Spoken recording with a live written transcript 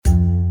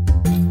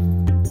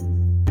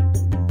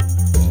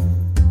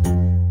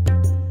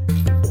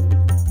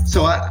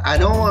So I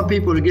don't want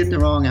people to get the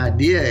wrong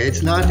idea.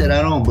 It's not that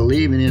I don't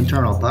believe in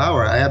internal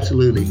power. I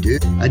absolutely do.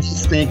 I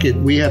just think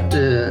we have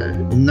to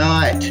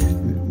not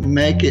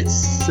make it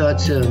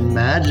such a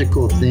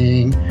magical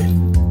thing.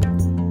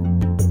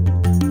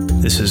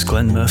 This is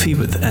Glenn Murphy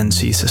with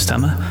NC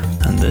Systema,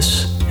 and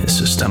this is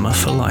Systema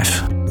for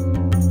Life.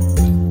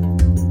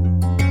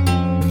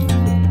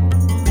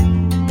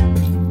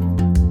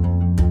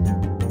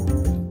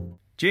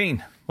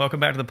 Gene, welcome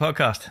back to the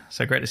podcast.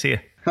 So great to see you.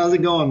 How's it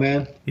going,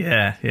 man?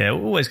 Yeah,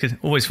 always good.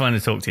 Always fun to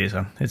talk to you,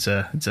 son.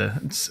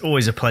 It's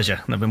always a pleasure.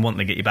 And I've been wanting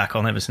to get you back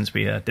on ever since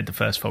we did the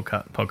first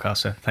podcast.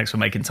 So thanks for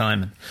making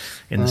time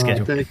in the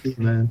schedule. Thank you,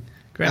 man.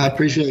 Great. I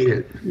appreciate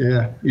it.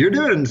 Yeah, you're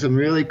doing some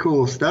really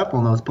cool stuff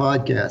on those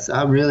podcasts.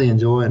 I'm really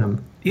enjoying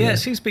them. Yeah, it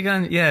seems to be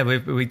going. Yeah,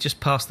 we just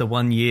passed the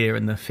 1 year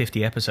and the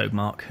 50 episode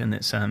mark, and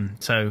it's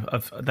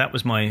that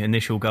was my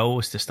initial goal,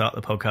 was to start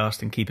the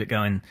podcast and keep it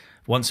going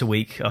once a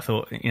week. I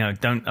thought,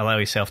 don't allow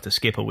yourself to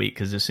skip a week,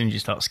 because as soon as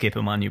you start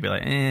skipping one, you'll be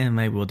like,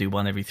 maybe we'll do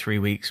one every 3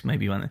 weeks,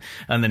 maybe one,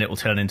 and then it will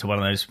turn into one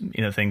of those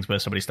things where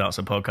somebody starts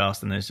a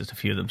podcast and there's just a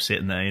few of them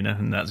sitting there,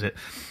 and that's it.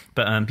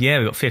 But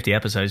we've got 50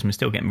 episodes and we're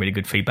still getting really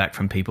good feedback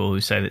from people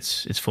who say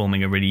that it's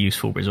forming a really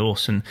useful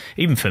resource. And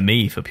even for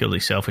me, for purely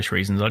selfish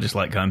reasons, I just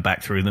like going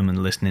back through them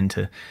and listening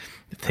to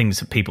things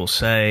that people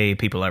say,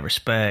 people I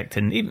respect,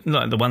 and even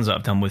like the ones that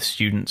I've done with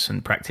students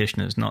and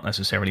practitioners, not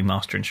necessarily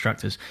master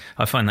instructors.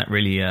 I find that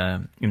really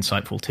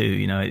insightful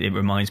too. It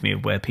reminds me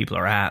of where people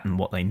are at and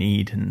what they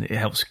need, and it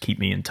helps keep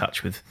me in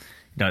touch with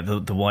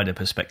the wider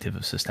perspective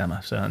of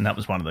Systema. So, and that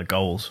was one of the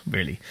goals,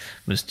 really,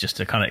 was just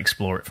to kind of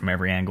explore it from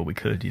every angle we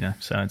could,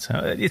 So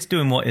it's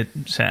doing what it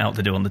set out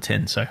to do on the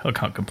tin, so I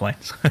can't complain.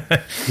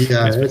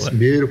 Yeah, it's a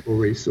beautiful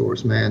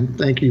resource, man.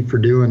 Thank you for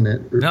doing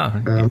it.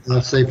 No,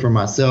 I'll say for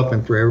myself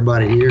and for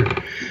everybody here,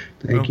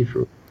 thank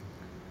you.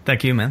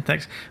 Thank you, man.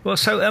 Thanks. Well,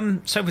 so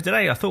for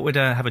today, I thought we'd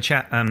have a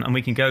chat, and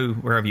we can go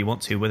wherever you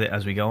want to with it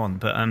as we go on.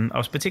 But I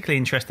was particularly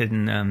interested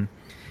in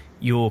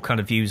your kind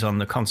of views on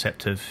the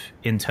concept of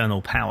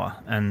internal power,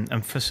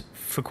 and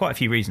for quite a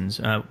few reasons.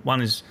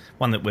 One is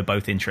one that we're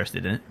both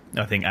interested in.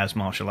 I think as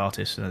martial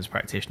artists and as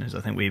practitioners,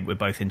 I think we're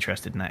both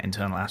interested in that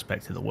internal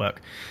aspect of the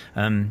work.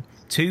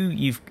 Two,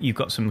 you've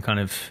got some kind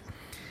of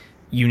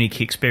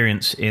unique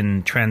experience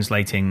in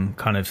translating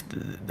kind of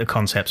the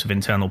concepts of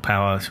internal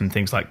power from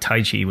things like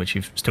Tai Chi, which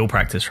you've still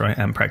practiced, right?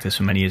 And practiced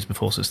for many years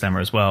before Systema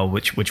as well,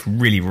 which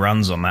really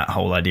runs on that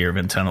whole idea of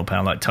internal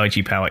power. Like Tai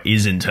Chi power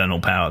is internal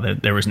power.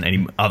 There isn't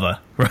any other,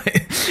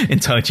 right? In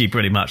Tai Chi,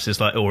 pretty much, it's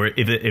like, or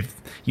if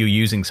you're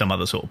using some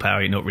other sort of power,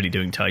 you're not really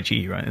doing Tai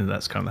Chi, right? And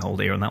that's kind of the whole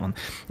idea on that one.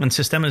 And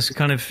Systema's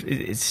kind of,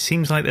 it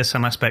seems like there's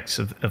some aspects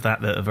of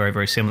that are very,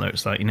 very similar.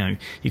 It's like,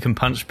 you can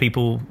punch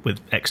people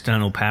with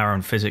external power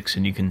and physics,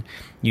 and you can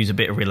use a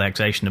bit of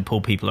relaxation to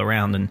pull people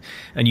around,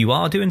 and you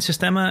are doing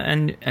Systema,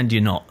 and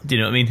you're not. Do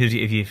you know what I mean?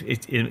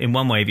 If in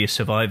one way, if you're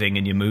surviving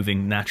and you're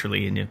moving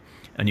naturally and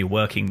you're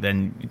working,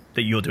 then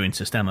that you're doing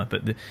Systema.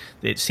 But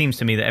it seems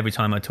to me that every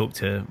time I talk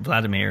to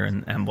Vladimir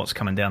and what's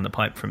coming down the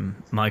pipe from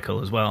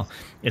Michael as well,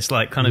 it's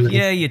like kind of,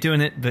 you're doing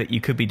it, but you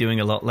could be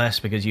doing a lot less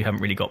because you haven't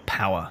really got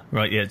power,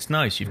 right? Yeah, it's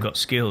nice. You've got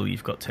skill,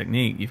 you've got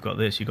technique, you've got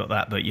this, you've got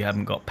that, but you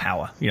haven't got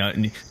power.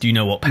 And do you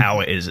know what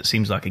power is? It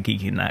seems like a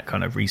geek in that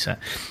kind of reset.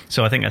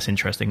 So I think that's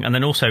interesting. And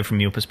then also from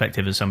your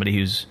perspective as somebody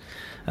who's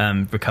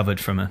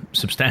recovered from a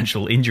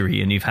substantial injury,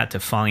 and you've had to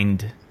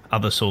find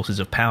other sources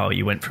of power.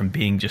 You went from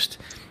being just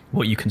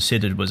what you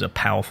considered was a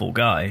powerful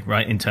guy,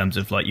 right? In terms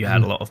of like, you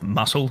had a lot of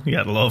muscle, you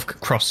had a lot of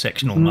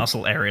cross-sectional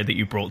muscle area that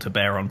you brought to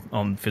bear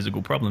on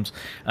physical problems.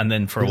 And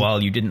then for a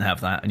while you didn't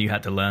have that, and you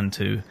had to learn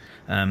to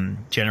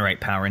generate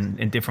power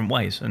in different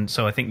ways. And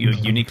so I think you're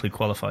uniquely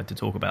qualified to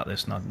talk about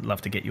this, and I'd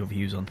love to get your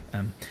views on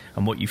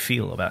what you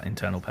feel about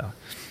internal power.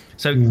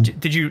 So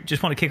did you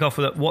just want to kick off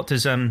with what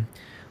does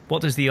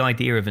the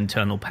idea of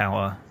internal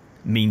power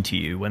mean to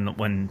you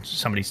when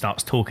somebody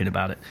starts talking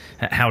about it?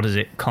 How does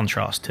it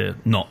contrast to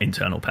not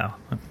internal power?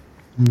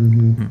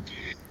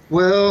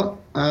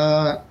 Well,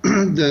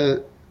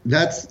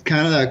 that's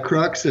kind of the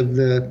crux of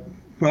the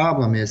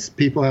problem, is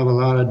people have a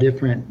lot of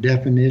different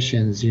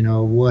definitions.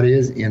 What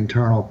is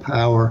internal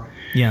power?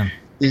 Yeah.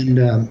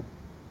 And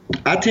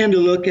I tend to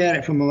look at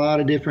it from a lot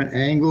of different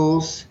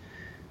angles.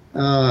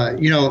 On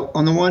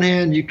the one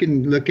hand, you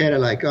can look at it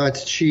like,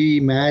 it's chi,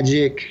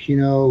 magic,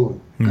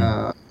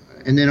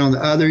 and then on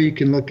the other, you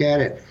can look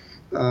at it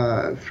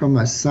from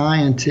a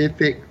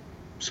scientific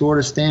sort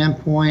of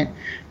standpoint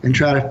and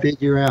try to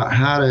figure out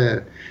how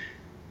to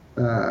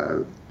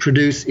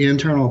produce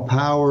internal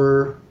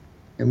power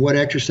and what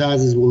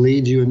exercises will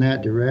lead you in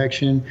that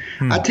direction.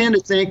 I tend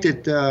to think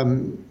that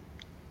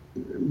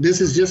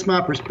this is just my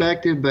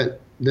perspective,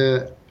 but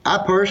I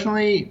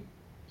personally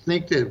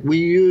think that we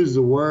use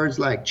the words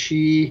like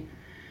chi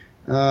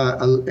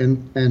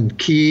and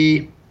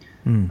ki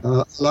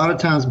a lot of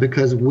times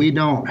because we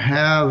don't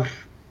have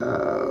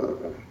a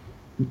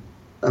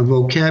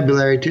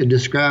vocabulary to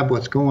describe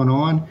what's going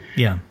on.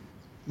 Yeah.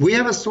 we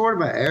have a sort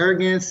of an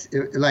arrogance,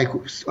 like,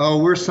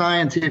 oh, we're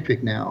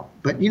scientific now.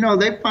 But,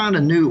 they found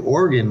a new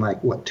organ,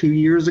 like, 2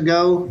 years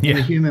ago in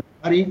the human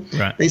body?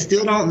 Right. They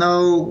still don't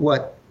know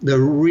what the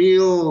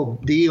real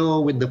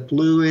deal with the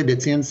fluid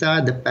that's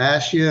inside the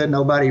fascia.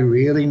 Nobody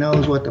really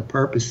knows what the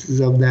purposes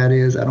of that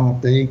is, I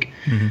don't think.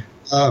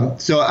 Mm-hmm.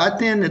 So I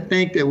tend to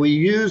think that we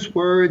use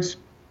words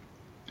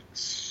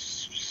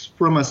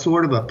from a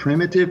sort of a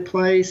primitive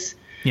place.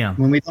 Yeah.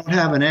 When we don't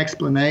have an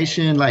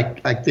explanation,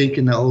 like I think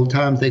in the old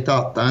times they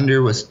thought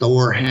thunder was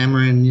Thor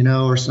hammering,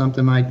 or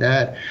something like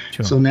that.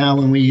 Sure. So now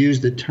when we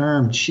use the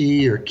term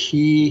chi or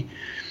ki,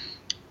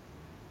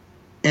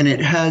 and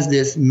it has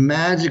this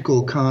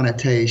magical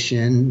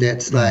connotation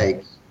that's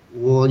like,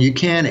 well, you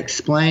can't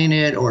explain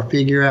it or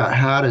figure out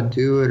how to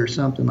do it or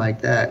something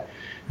like that.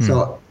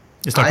 So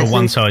it's like a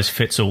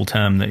one-size-fits-all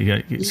term that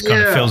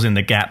kind of fills in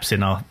the gaps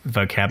in our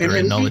vocabulary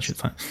and knowledge.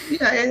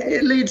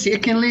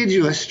 It can lead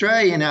you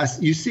astray, and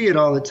you see it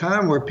all the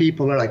time where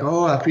people are like,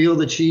 "Oh, I feel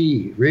the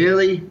chi."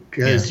 Really?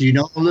 Because you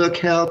don't look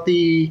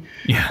healthy.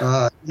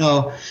 Yeah.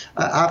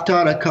 I've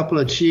taught a couple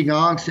of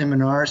qigong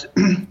seminars,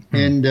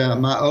 and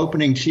my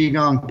opening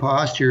qigong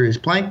posture is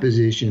plank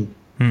position,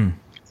 and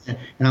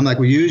I'm like,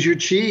 "Well, use your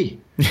chi."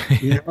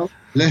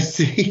 Let's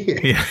see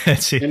it. Yeah,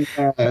 let's see. And,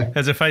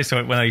 there's a face to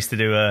it when I used to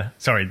do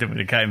didn't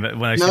really came, but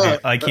when I used to do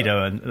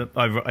Aikido, and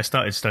I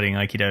started studying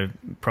Aikido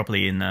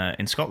properly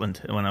in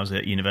Scotland when I was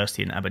at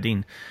university in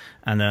Aberdeen,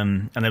 and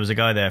there was a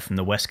guy there from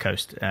the West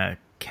Coast,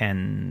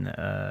 Ken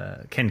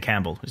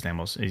Campbell, his name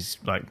was. He's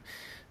like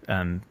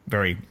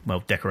very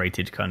well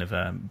decorated kind of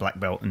black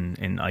belt in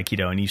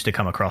Aikido, and he used to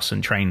come across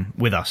and train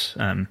with us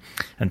and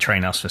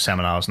train us for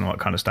seminars and all that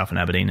kind of stuff in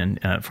Aberdeen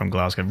and from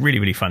Glasgow. Really,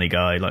 really funny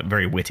guy, like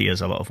very witty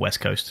as a lot of West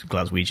Coast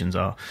Glaswegians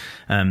are.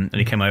 And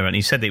he came over and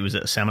he said that he was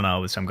at a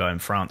seminar with some guy in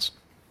France,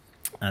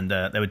 and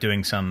they were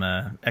doing some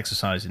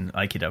exercise in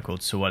Aikido called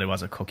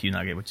Sawariwaza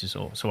Kokyunage, which is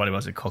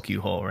Sawariwaza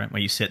Kokyu-ho, right?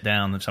 Where you sit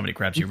down and somebody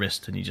grabs your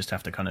wrist and you just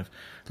have to kind of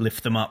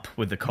lift them up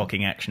with the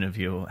cocking action of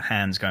your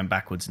hands going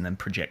backwards and then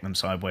project them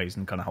sideways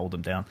and kind of hold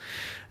them down,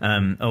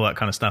 all that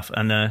kind of stuff.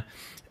 And the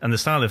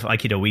style of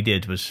Aikido we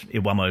did was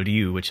Iwamo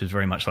Ryu, which is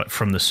very much like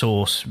from the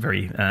source,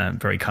 very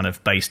very kind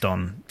of based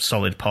on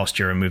solid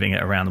posture and moving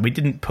it around. We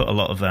didn't put a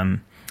lot of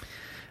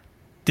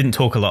didn't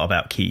talk a lot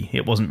about ki.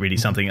 It wasn't really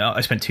something.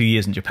 I spent 2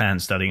 years in Japan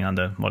studying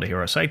under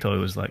Morihiro Saito, who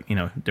was like,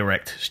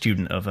 direct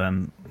student of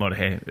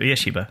Morihei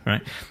Ueshiba,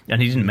 right?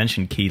 And he didn't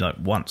mention ki like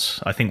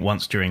once. I think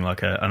once during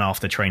like an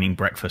after training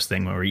breakfast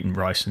thing where we're eating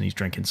rice and he's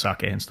drinking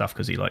sake and stuff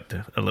because he liked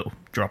a little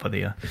drop of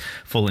the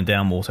falling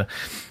down water.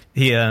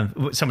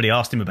 Somebody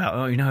asked him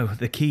about,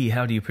 the ki,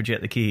 how do you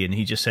project the ki? And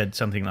he just said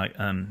something like,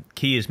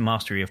 ki is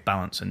mastery of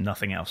balance and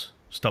nothing else.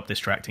 Stop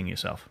distracting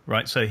yourself,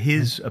 right? So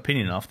his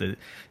opinion after,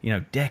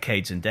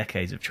 decades and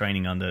decades of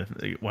training under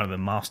one of the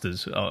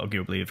masters,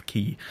 arguably, of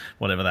ki,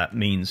 whatever that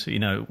means,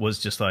 was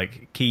just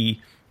like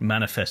ki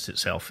manifests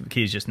itself. The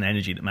ki is just an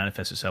energy that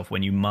manifests itself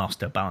when you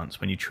master balance.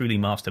 When you truly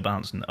master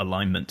balance and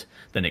alignment,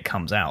 then it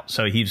comes out.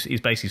 So he's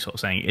basically sort of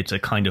saying it's a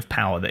kind of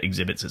power that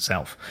exhibits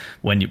itself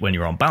when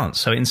you're on balance.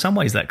 So in some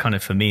ways that kind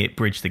of, for me, it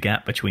bridged the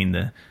gap between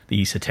the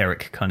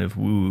esoteric kind of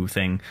woo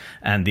thing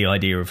and the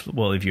idea of,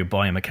 well, if your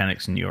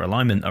biomechanics and your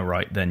alignment are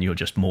right, then you're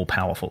just more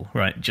powerful,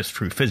 right? Just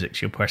through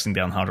physics, you're pressing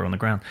down harder on the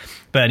ground.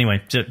 But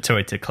anyway,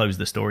 to close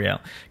the story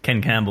out,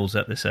 Ken Campbell's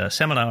at this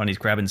seminar and he's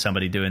grabbing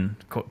somebody doing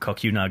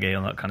kokyunage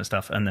and that kind of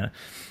stuff, and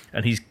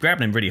he's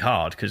grabbing him really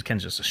hard because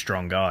Ken's just a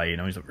strong guy,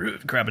 he's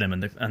like grabbing him,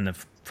 and the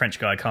French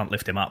guy can't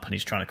lift him up and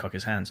he's trying to cock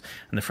his hands,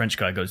 and the French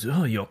guy goes,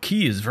 "Oh, your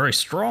ki is very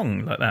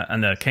strong," like that,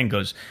 and Ken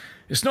goes,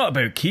 "It's not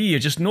about ki, you're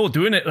just not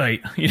doing it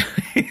right."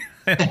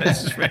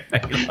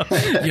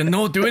 You're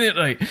not doing it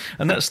right,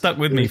 and that stuck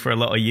with me for a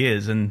lot of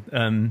years, and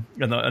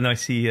I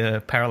see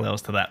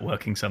parallels to that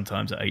working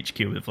sometimes at HQ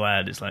with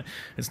Vlad. It's like,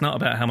 it's not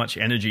about how much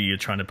energy you're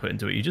trying to put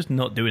into it, you're just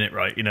not doing it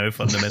right,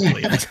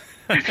 fundamentally.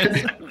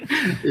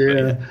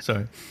 Yeah.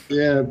 Sorry.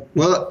 Yeah.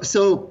 Well,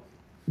 so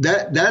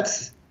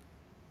that's.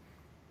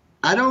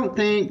 I don't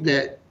think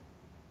that.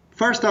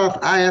 First off,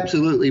 I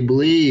absolutely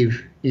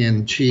believe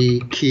in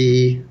chi,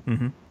 ki.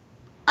 Mm-hmm.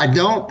 I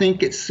don't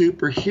think it's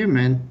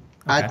superhuman.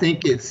 Okay. I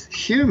think it's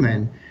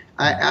human.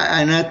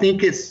 And I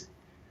think it's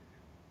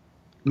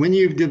when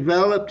you've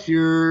developed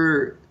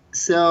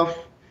yourself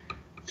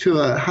to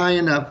a high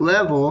enough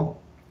level,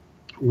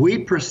 we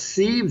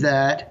perceive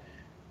that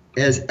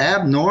as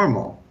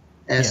abnormal,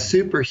 as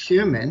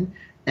superhuman,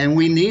 and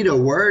we need a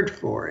word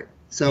for it.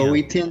 So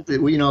we tend to,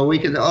 we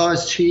can,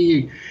 it's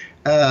chi.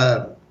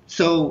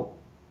 So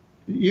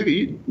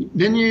you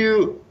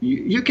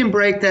can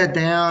break that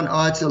down.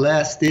 Oh, it's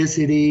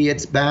elasticity,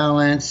 it's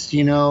balance,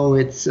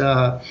 it's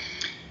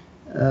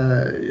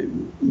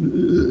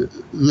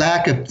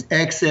lack of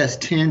excess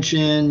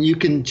tension. You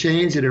can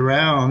change it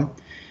around.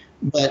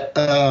 But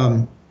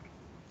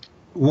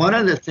one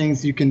of the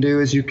things you can do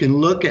is you can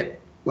look at,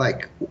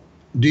 like,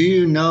 do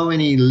you know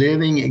any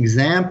living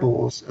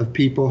examples of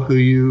people who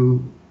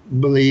you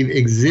believe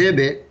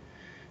exhibit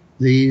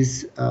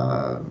these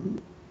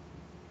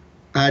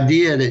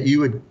idea that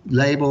you would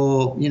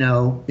label,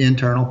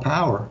 internal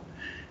power?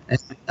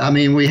 I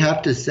mean, we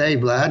have to say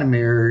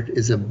Vladimir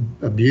is a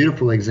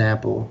beautiful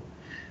example.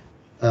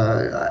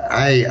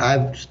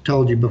 I've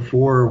told you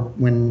before,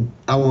 when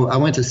I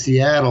went to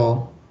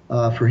Seattle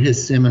for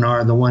his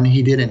seminar, the one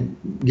he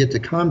didn't get to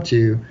come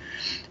to,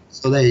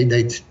 so they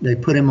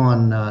put him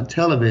on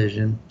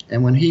television,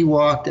 and when he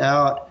walked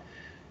out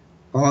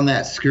on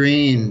that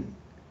screen,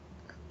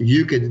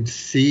 you could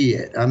see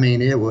it. I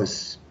mean, it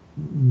was,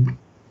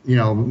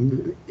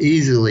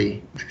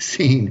 easily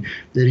seen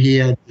that he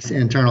had this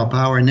internal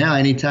power. Now,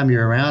 anytime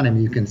you're around him,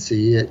 you can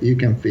see it, you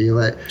can feel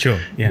it. Sure,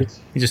 yeah.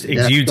 He just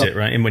exudes it,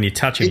 right? And when you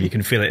touch him, you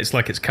can feel it. It's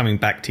like it's coming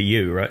back to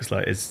you, right? It's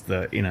like it's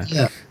the,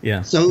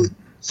 yeah. So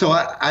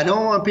I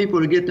don't want people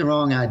to get the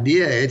wrong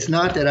idea. It's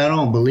not that I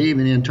don't believe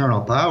in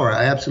internal power.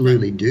 I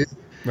absolutely do.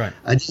 Right.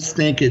 I just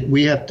think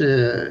we have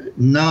to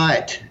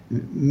not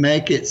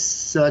make it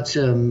such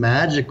a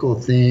magical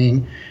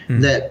thing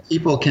that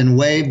people can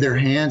wave their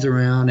hands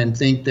around and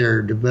think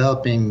they're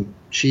developing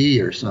chi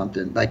or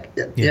something. Like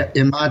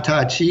in my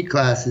Tai Chi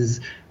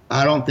classes,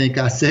 I don't think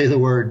I say the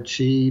word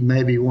chi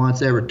maybe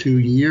once every 2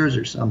 years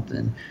or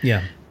something.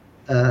 Yeah.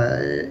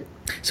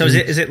 So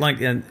is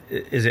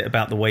it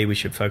about the way we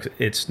should focus?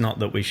 It's not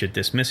that we should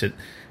dismiss it,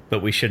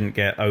 but we shouldn't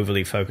get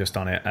overly focused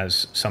on it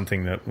as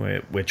something that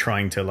we're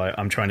trying to,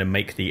 I'm trying to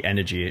make the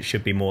energy. It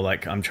should be more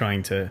like I'm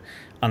trying to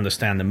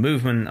understand the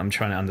movement. I'm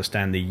trying to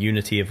understand the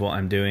unity of what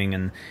I'm doing.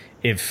 And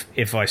if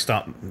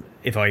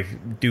I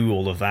do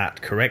all of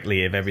that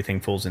correctly, if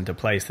everything falls into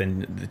place,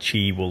 then the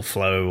chi will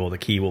flow or the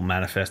ki will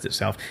manifest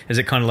itself. Is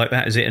it kind of like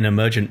that? Is it an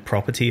emergent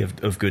property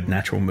of good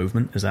natural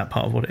movement? Is that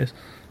part of what it is?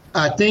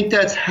 I think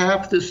that's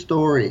half the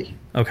story.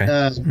 Okay.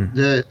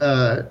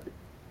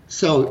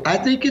 So I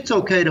think it's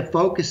okay to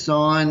focus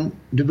on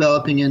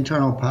developing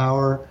internal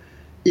power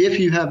if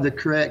you have the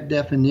correct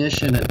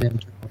definition of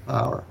internal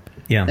power.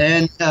 Yeah.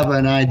 And have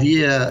an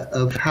idea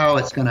of how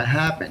it's going to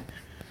happen.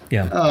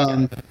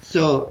 Yeah.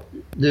 So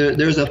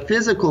there's a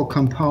physical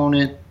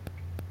component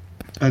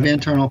of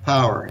internal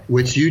power,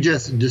 which you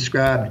just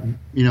described,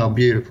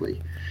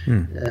 beautifully.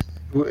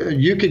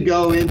 You could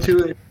go into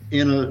it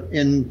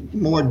in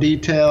more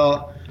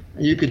detail.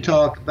 You could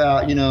talk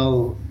about,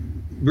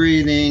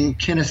 breathing,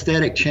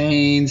 kinesthetic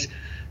chains,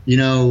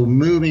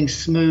 moving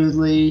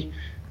smoothly,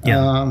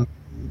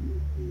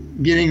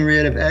 getting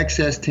rid of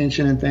excess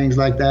tension and things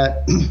like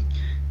that.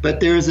 But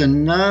there's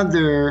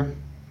another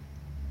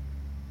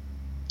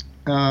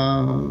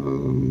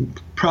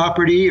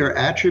property or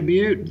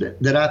attribute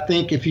that I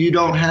think if you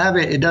don't have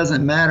it, it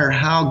doesn't matter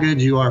how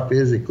good you are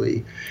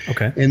physically.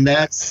 Okay. And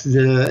that's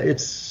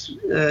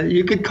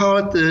you could call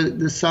it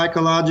the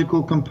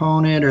psychological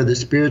component or the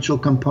spiritual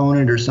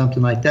component or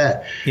something like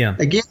that. Yeah.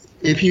 Again,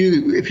 if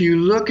you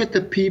look at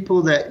the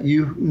people that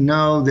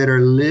that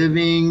are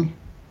living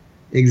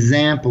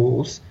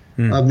examples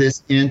of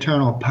this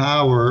internal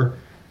power,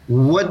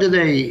 what do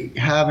they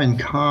have in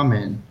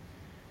common?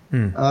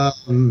 They're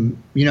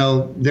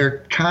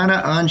kind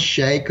of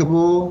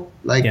unshakable,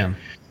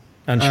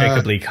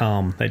 unshakably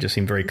calm. They just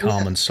seem very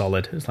calm and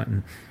solid. It's like,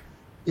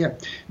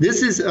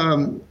 this is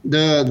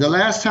the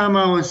last time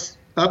I was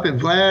up at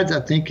Vlad's. I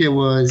think it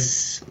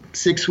was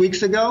 6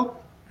 weeks ago.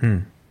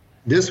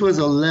 This was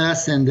a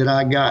lesson that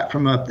I got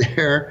from up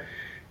there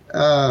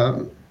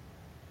on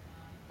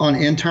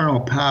internal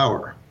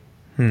power.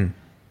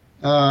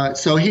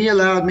 So he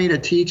allowed me to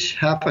teach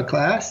half a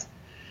class,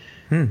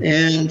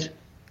 and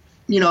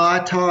I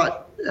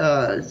taught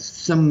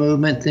some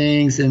movement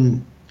things,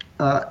 and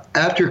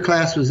after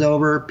class was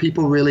over,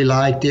 people really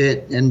liked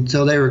it, and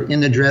so they were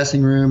in the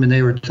dressing room and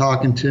they were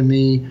talking to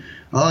me.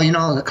 Oh,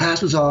 the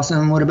class was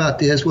awesome. What about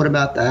this? What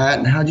about that?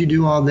 And how'd you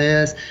do all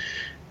this?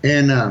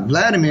 And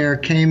Vladimir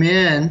came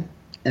in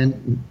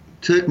and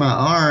took my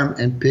arm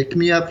and picked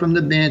me up from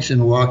the bench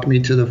and walked me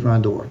to the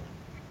front door.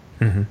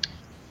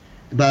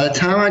 By the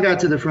time I got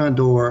to the front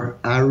door,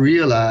 I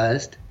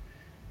realized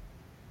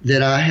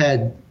that I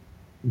had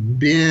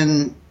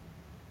been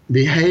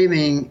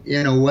behaving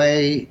in a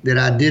way that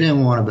I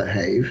didn't want to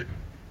behave.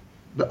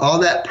 But all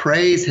that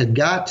praise had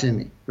got to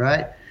me,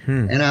 right?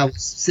 And I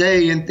was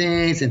saying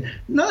things, and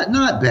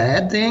not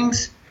bad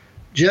things,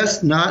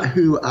 just not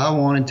who I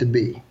wanted to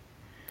be.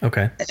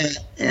 Okay.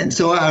 And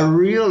so I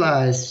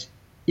realized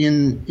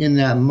in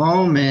that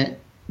moment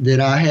that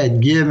I had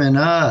given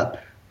up.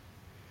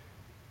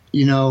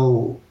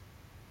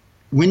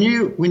 When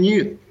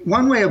you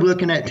one way of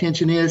looking at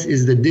tension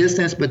is the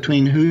distance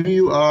between who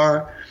you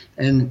are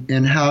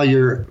and how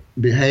you're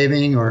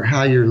behaving or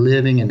how you're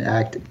living and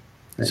acting.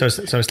 Right? So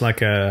it's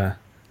like a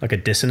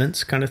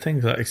dissonance kind of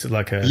thing. It's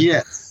like a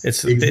yes.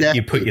 It's exactly.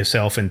 You put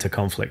yourself into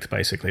conflict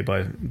basically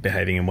by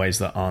behaving in ways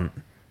that aren't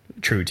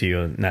true to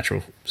your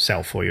natural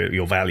self or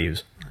your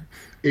values.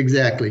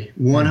 Exactly.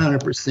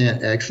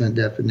 100% excellent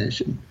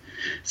definition.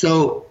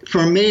 So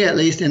for me, at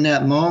least in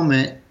that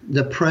moment,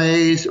 the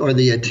praise or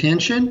the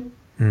attention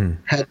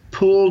had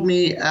pulled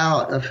me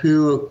out of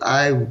who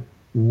I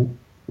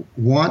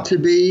want to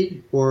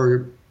be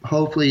or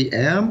hopefully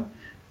am,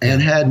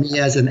 and had me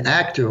as an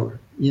actor,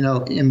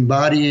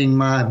 embodying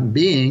my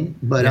being,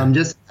 but I'm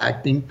just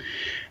acting.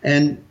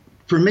 And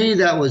for me,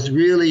 that was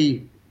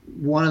really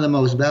one of the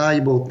most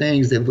valuable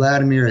things that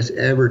Vladimir has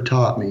ever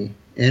taught me.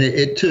 And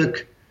it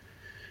took,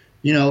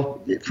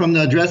 from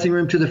the dressing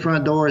room to the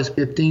front door is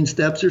 15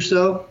 steps or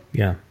so.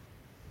 Yeah.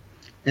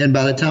 And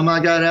by the time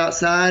I got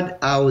outside,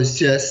 I was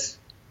just,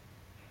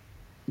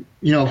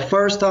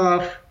 first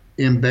off,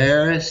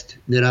 embarrassed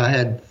that I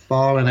had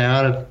fallen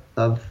out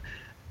of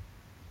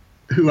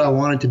who I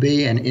wanted to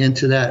be and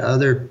into that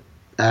other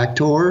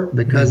actor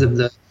because of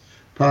the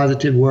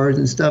positive words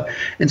and stuff.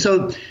 And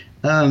so,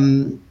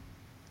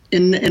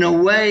 in a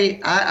way,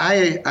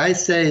 I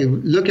say,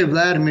 look at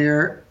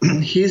Vladimir.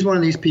 He's one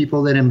of these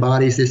people that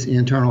embodies this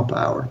internal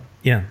power.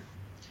 Yeah.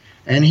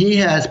 And he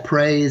has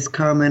praise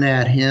coming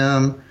at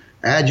him,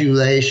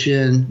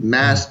 adulation,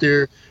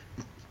 master,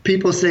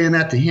 people saying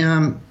that to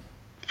him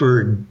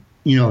for,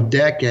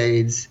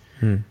 decades.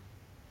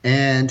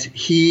 And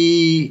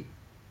he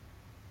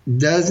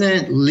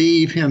doesn't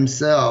leave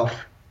himself.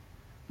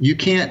 You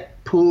can't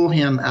pull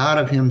him out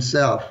of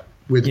himself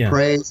with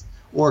praise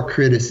or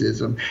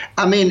criticism.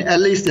 I mean,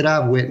 at least that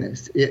I've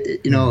witnessed.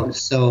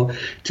 So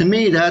to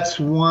me, that's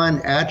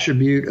one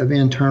attribute of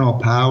internal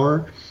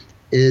power,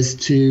 is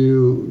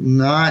to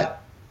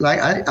not,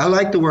 I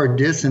like the word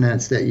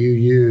dissonance that you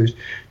use,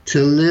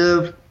 to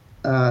live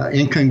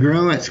in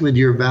congruence with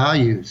your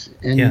values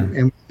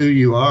and who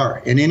you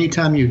are. And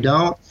anytime you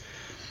don't,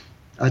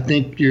 I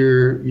think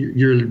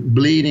you're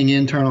bleeding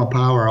internal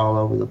power all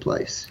over the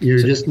place. You're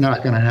just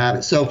not going to have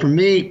it. So for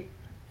me,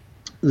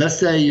 let's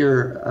say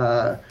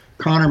you're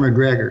Conor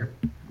McGregor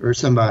or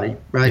somebody,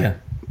 right? Yeah.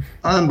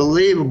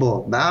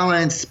 Unbelievable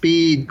balance,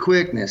 speed,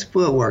 quickness,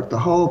 footwork, the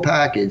whole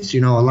package,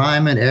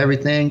 alignment,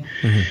 everything.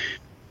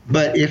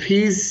 But if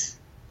he's,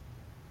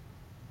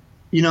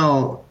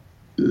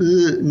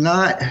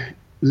 not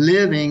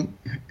living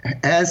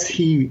as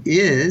he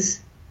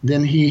is,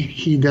 then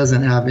he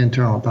doesn't have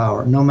internal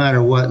power, no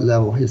matter what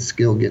level his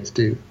skill gets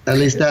to. At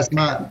least that's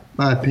my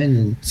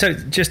opinion. So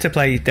just to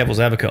play devil's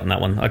advocate on that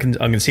one, I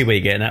can see where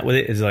you're getting at with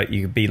it. Is like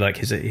you could be like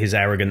his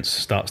arrogance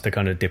starts to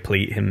kind of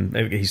deplete him.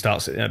 He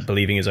starts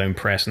believing his own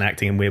press and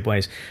acting in weird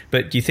ways.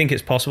 But do you think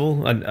it's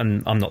possible?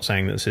 And I'm not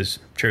saying that this is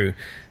true,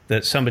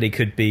 that somebody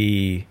could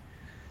be,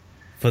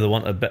 for the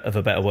want of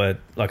a better word,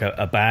 like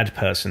a bad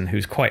person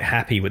who's quite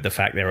happy with the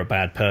fact they're a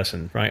bad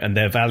person, right? And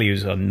their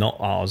values are not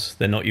ours.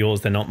 They're not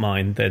yours. They're not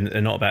mine. They're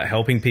not about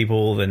helping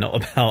people. They're not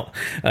about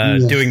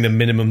doing the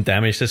minimum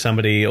damage to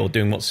somebody or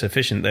doing what's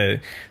sufficient.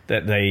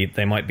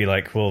 They might be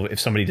like, well, if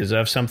somebody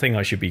deserves something,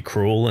 I should be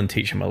cruel and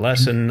teach them a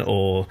lesson.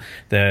 Or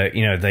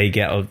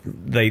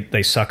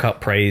they suck up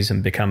praise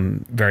and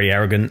become very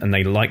arrogant, and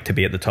they like to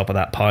be at the top of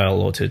that pile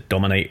or to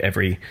dominate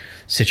every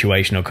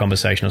situation or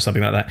conversation or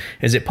something like that.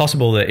 Is it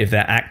possible that if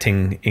they're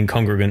acting in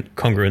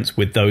congruence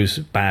with those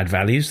bad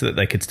values, that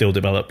they could still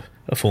develop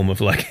a form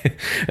of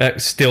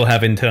still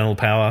have internal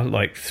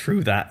power,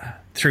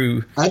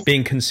 through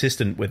being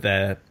consistent with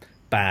their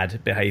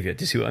bad behavior?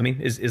 Do you see what I mean?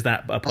 Is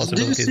that a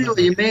possibility? I do see what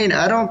you mean.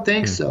 I don't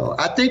think so.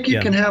 I think you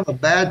can have a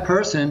bad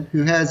person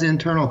who has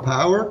internal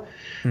power,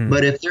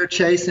 but if they're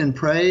chasing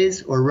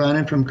praise or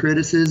running from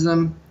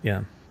criticism,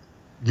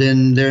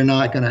 then they're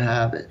not going to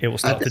have it. It will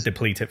start to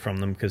deplete it from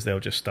them because they'll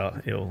just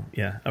start.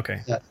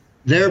 Okay.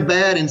 They're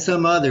bad in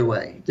some other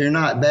way. They're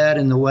not bad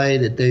in the way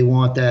that they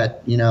want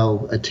that,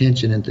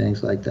 attention and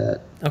things like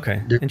that.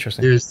 Okay,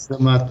 interesting. There's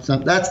some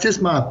that's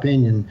just my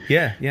opinion.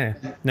 Yeah.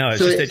 No,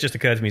 it just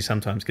occurred to me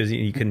sometimes because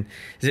you can.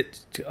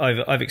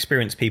 I've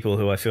experienced people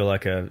who I feel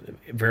like are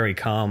very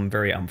calm,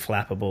 very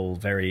unflappable,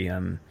 very.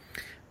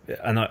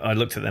 And I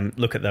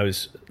look at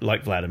those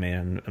like Vladimir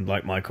and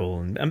like Michael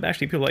and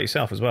actually people like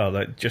yourself as well,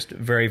 like just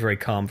very, very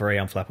calm, very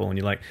unflappable. And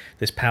you're like,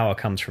 this power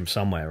comes from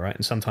somewhere, right?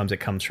 And sometimes it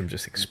comes from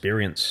just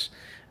experience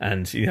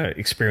and,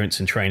 experience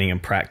and training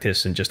and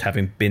practice and just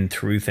having been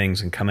through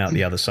things and come out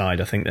the other side.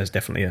 I think there's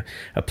definitely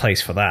a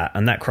place for that.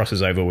 And that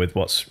crosses over with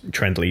what's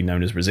trendly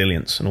known as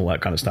resilience and all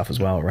that kind of stuff as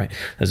well, right?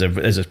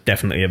 There's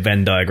definitely a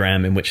Venn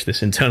diagram in which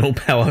this internal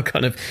power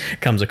kind of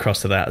comes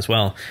across to that as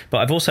well. But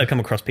I've also come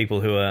across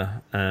people who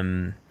are,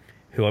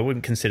 who I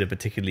wouldn't consider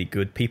particularly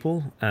good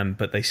people,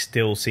 but they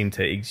still seem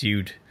to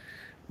exude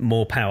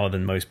more power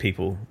than most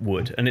people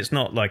would. And it's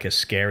not like a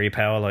scary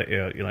power, like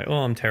you're like,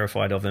 oh, I'm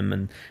terrified of him,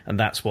 and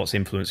that's what's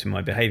influencing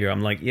my behavior.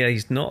 I'm like, yeah,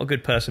 he's not a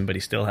good person, but he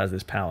still has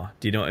this power.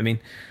 Do you know what I mean?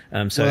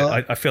 I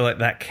feel like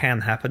that can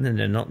happen, and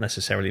they're not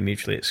necessarily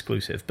mutually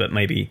exclusive, but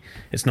maybe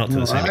it's not to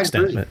the same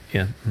extent. But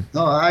yeah.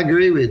 No, I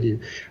agree with you.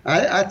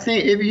 I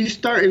think if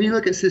you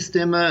look at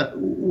Systema,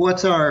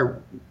 what's our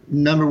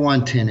number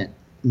one tenet?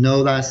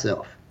 Know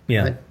thyself.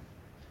 Yeah. Right?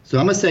 So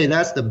I'm going to say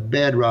that's the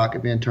bedrock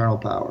of internal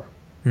power.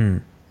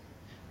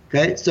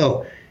 Okay.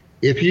 So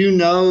if you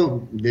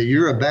know that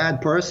you're a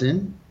bad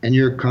person and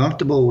you're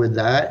comfortable with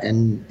that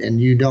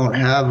and you don't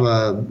have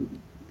a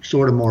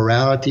sort of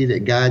morality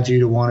that guides you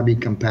to want to be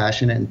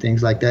compassionate and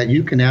things like that,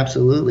 you can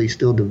absolutely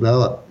still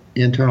develop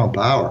internal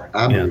power,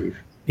 I believe.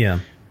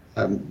 Yeah.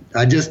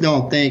 I just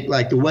don't think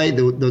like the way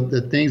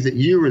the things that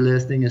you were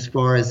listing as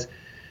far as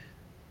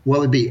what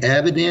would be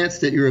evidence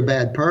that you're a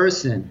bad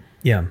person.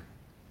 Yeah.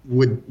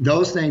 would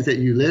those things that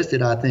you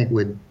listed, I think,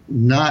 would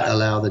not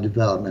allow the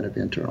development of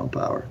internal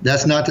power.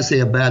 That's not to say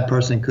a bad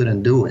person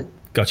couldn't do it.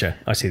 Gotcha.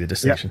 I see the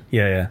distinction.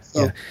 Yeah.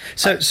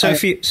 So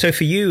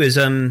for you, is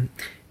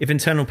if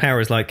internal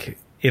power is like,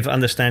 if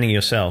understanding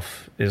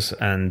yourself is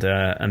and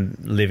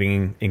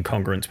living in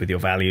congruence with your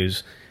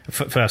values.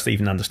 First,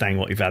 even understanding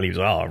what your values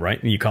are,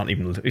 right? You can't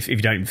even, if you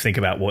don't even think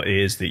about what it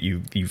is that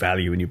you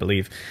value and you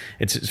believe,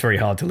 it's very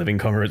hard to live in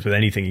congruence with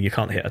anything. You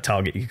can't hit a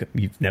target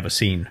you've never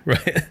seen,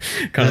 right?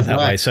 Kind of that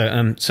way.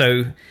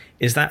 So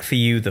is that for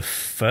you the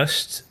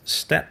first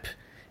step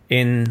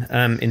in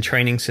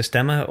training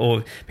Systema,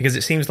 or because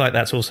it seems like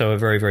that's also a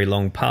very, very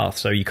long path.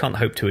 So you can't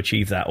hope to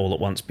achieve that all at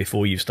once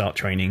before you start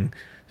training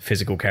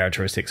physical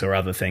characteristics or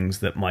other things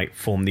that might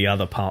form the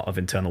other part of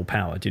internal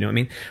power. Do you know what I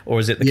mean?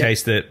 Or is it the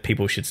case that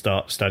people should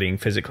start studying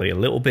physically a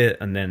little bit,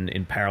 and then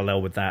in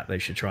parallel with that, they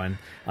should try and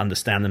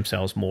understand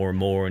themselves more and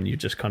more, and you're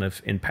just kind of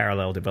in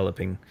parallel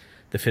developing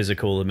the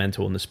physical, the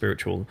mental, and the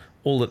spiritual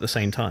all at the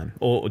same time?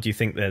 Or do you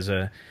think there's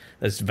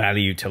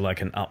value to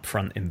like an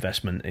upfront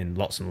investment in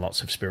lots and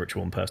lots of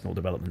spiritual and personal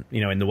development,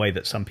 in the way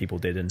that some people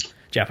did in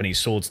Japanese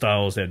sword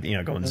styles? They'd,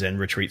 go on Zen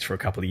retreats for a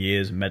couple of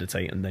years and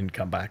meditate and then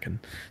come back and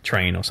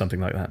train or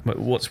something like that. But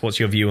what's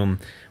your view on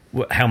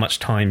how much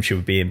time should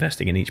we be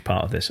investing in each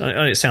part of this? I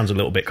know it sounds a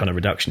little bit kind of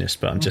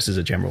reductionist, but just as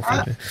a general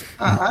thing.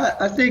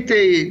 I think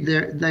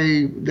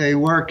they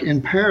work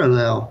in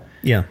parallel.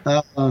 Yeah.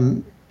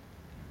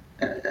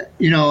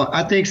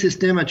 I think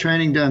Systema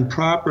training done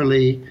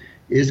properly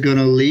is going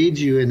to lead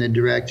you in the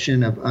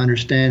direction of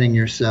understanding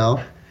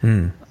yourself.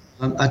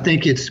 I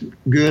think it's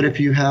good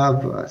if you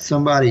have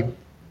somebody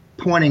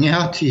pointing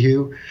out to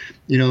you,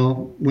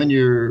 when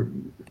you're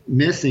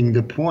missing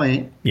the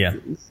point. Yeah.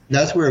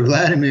 That's where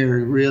Vladimir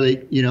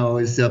really,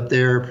 is up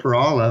there for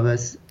all of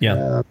us.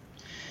 Yeah.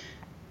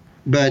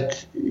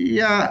 But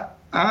yeah,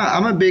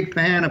 I'm a big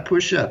fan of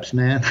push-ups,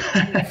 man.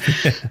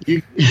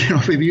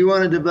 If you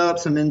want to develop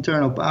some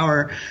internal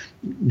power,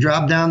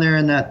 drop down there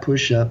in that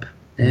push-up,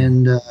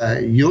 and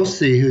you'll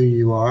see who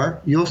you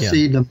are. You'll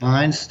see the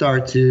mind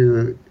start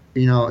to,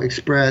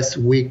 express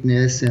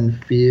weakness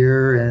and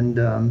fear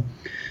and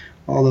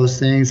all those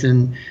things.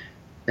 And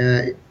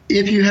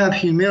if you have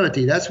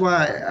humility, that's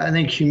why I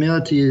think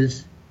humility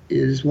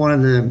is one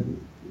of the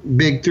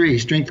big three: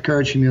 strength,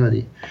 courage,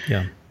 humility.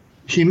 Yeah.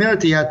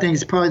 Humility, I think,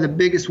 is probably the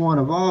biggest one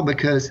of all,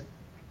 because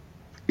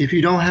if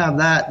you don't have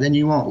that, then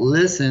you won't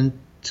listen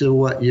to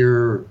what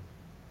you're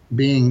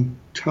being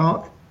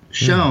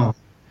shown.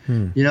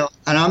 And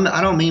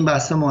I don't mean by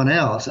someone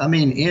else. I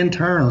mean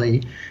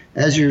internally,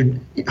 as you're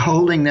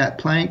holding that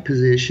plank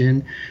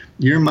position,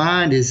 your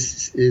mind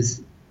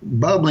is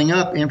bubbling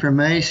up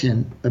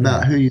information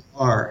about who you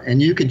are,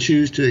 and you could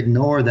choose to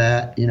ignore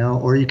that,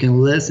 or you can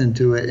listen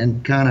to it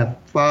and kind of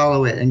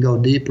follow it and go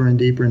deeper and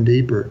deeper and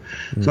deeper.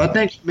 So I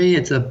think for me,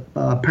 it's a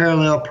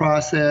parallel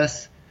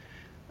process.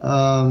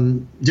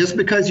 Just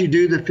because you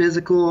do the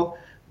physical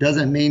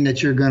doesn't mean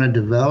that you're going to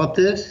develop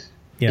this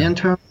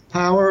internal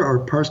power or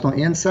personal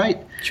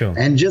insight. Sure.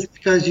 And just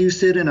because you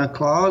sit in a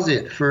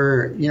closet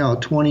for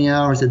 20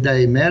 hours a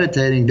day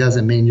meditating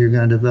doesn't mean you're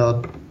going to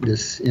develop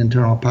this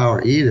internal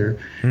power either.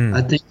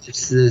 I think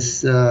it's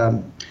this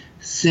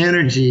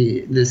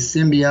synergy, this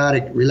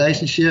symbiotic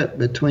relationship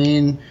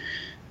between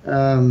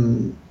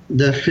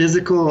the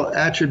physical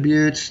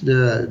attributes,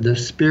 the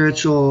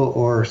spiritual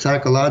or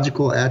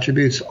psychological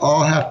attributes,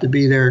 all have to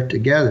be there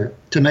together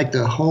to make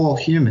the whole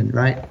human,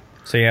 right?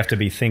 So you have to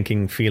be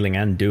thinking, feeling,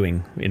 and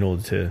doing in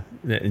order to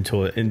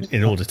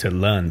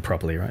learn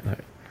properly, right?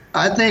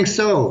 I think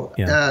so.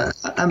 Yeah.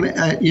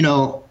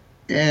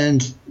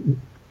 And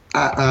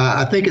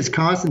I think it's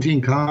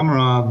Konstantin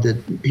Komarov that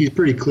he's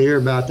pretty clear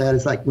about that.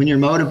 It's like when your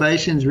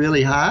motivation's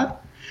really high,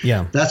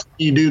 that's when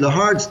you do the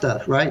hard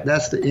stuff, right?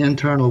 That's the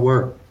internal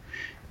work.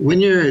 When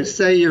your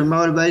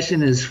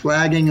motivation is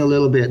flagging a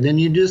little bit, then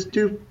you just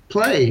do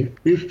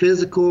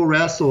physical,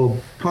 wrestle,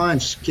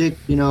 punch, kick,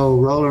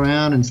 roll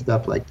around and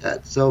stuff like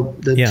that. So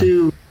the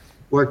two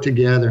work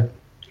together.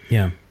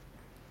 Yeah.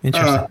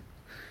 Interesting.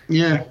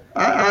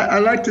 I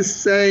like to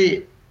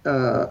say,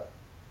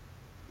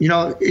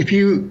 if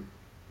you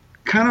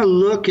kind of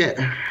look at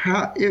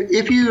how,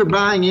 if you are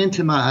buying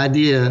into my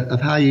idea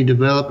of how you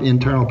develop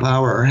internal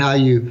power or how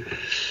you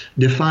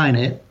define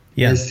it,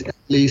 as at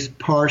least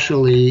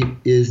partially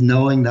is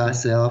knowing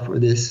thyself, or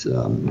this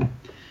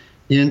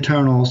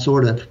internal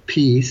sort of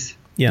peace,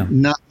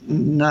 not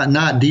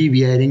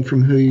deviating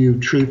from who you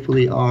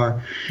truthfully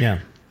are.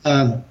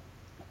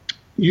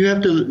 You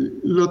have to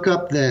look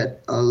up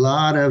that a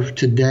lot of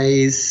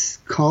today's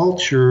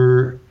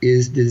culture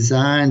is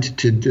designed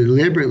to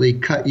deliberately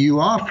cut you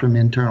off from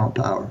internal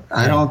power.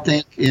 I don't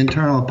think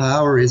internal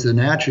power is an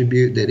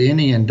attribute that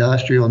any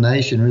industrial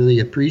nation really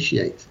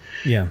appreciates.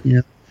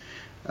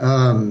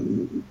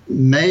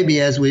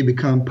 Maybe as we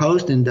become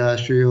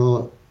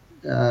post-industrial,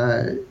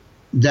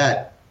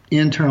 that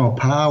internal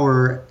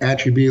power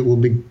attribute will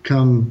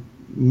become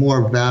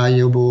more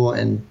valuable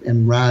and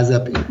rise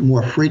up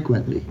more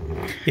frequently.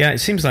 Yeah, it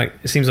seems like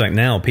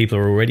now people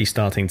are already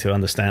starting to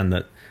understand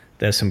that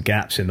there's some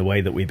gaps in the way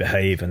that we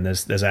behave, and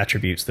there's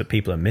attributes that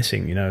people are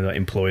missing. Like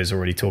employers are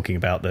already talking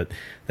about that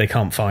they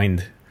can't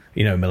find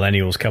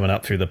millennials coming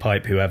up through the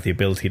pipe who have the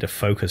ability to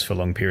focus for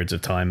long periods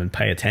of time and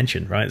pay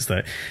attention, right? It's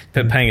that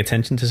paying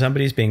attention to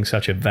somebody is become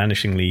such a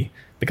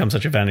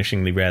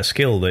vanishingly rare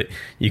skill that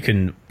you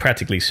can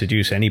practically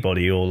seduce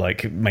anybody or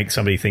like make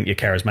somebody think you're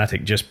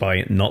charismatic just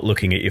by not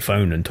looking at your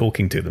phone and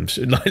talking to them.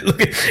 So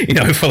like,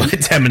 for like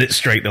 10 minutes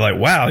straight, they're like,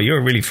 wow, you're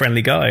a really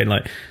friendly guy. And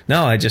like,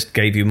 no, I just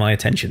gave you my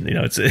attention.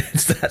 It's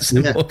that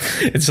simple.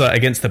 Yeah. It's like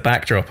against the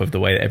backdrop of the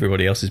way that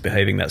everybody else is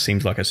behaving, that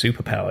seems like a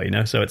superpower,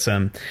 so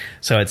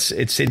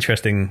it's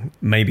interesting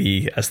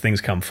maybe as things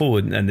come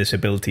forward and this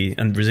ability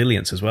and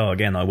resilience as well.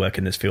 Again, I work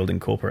in this field in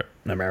corporate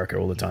America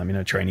all the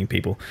time, training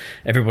people.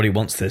 Everybody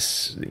wants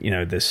this,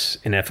 this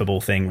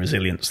ineffable thing,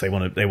 resilience. They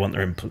want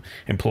their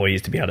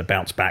employees to be able to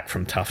bounce back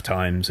from tough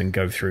times and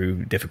go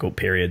through difficult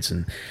periods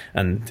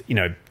and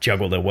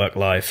juggle their work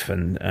life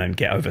and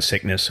get over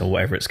sickness or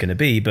whatever it's going to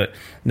be. But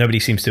nobody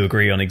seems to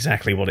agree on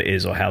exactly what it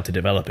is or how to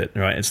develop it,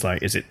 right? It's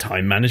like, is it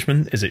time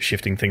management? Is it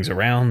shifting things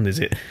around? Is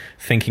it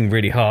thinking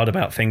really hard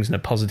about things in a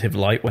positive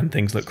light when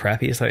things look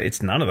crappy? It's like,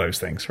 it's none of those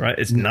things, right?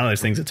 It's none of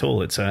those things at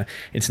all. It's an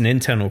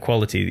internal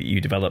quality that you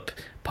develop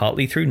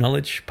partly through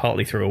knowledge,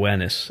 partly through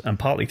awareness, and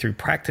partly through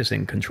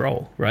practicing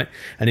control, right?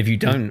 And if you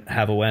don't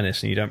have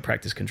awareness and you don't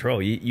practice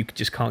control, you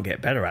just can't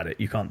get better at it.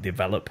 You can't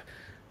develop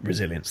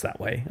resilience that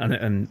way.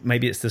 And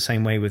maybe it's the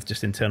same way with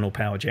just internal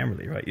power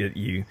generally, right?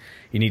 You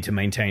need to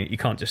maintain it. You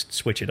can't just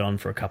switch it on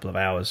for a couple of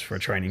hours for a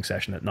training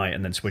session at night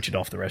and then switch it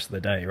off the rest of the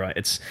day, right?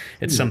 It's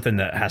something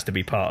that has to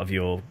be part of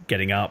your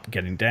getting up,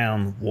 getting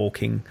down,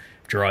 walking,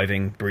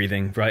 driving,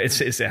 breathing, right?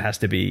 It has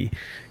to be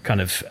kind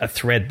of a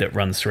thread that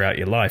runs throughout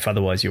your life.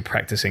 Otherwise, you're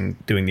practicing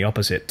doing the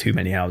opposite too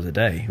many hours a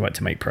day, right,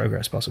 to make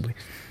progress possibly.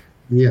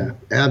 Yeah,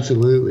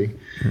 absolutely.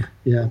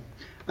 Yeah.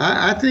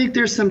 I think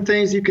there's some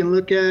things you can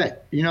look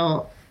at,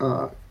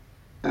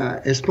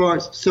 as far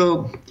as,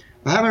 so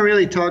I haven't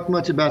really talked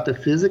much about the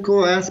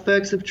physical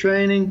aspects of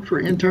training for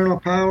internal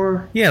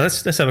power. Yeah,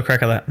 let's have a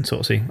crack at that and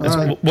sort of see.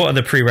 What are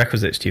the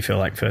prerequisites, do you feel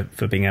like,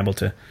 for being able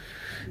to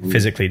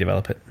physically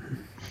develop it?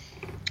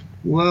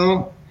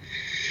 Well,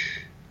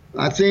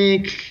 I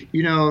think,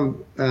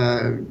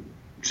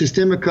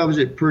 Systema covers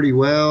it pretty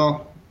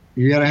well.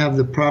 You got to have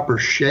the proper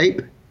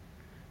shape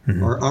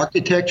or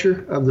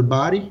architecture of the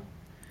body.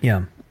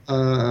 Yeah.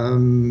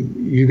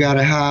 You got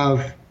to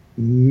have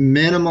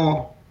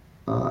minimal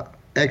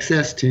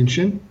excess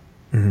tension,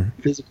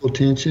 physical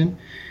tension.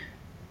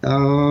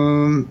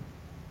 And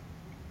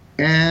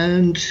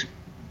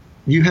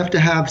you have to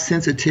have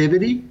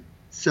sensitivity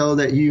so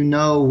that you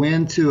know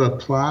when to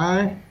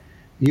apply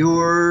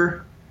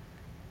your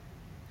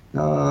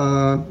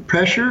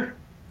pressure,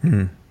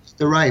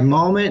 the right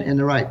moment in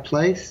the right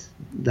place.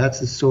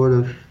 That's a sort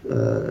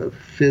of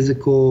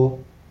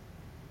physical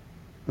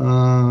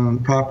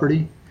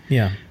property.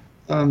 Yeah.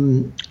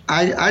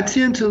 I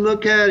tend to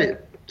look at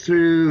it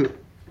through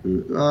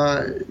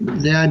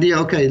the idea,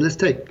 okay, let's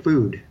take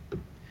food.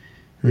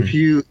 If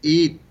you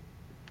eat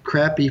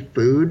crappy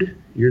food,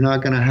 you're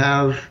not going to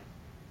have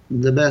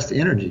the best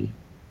energy.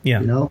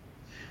 Yeah.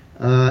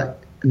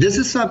 This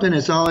is something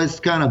that's always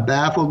kind of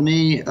baffled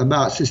me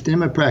about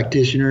Systema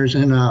practitioners,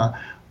 and I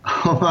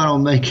hope I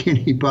don't make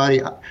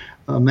anybody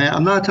mad.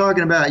 I'm not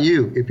talking about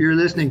you. If you're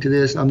listening to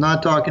this, I'm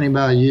not talking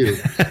about you.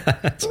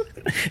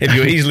 If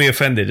you're easily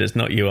offended, it's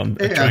not you I'm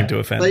trying to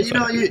offend.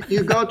 But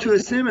you go to a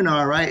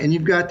seminar, right, and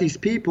you've got these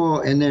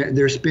people, and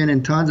they're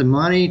spending tons of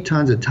money,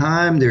 tons of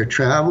time. They're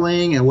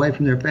traveling away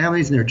from their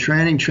families, and they're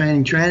training,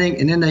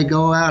 and then they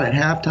go out at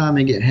halftime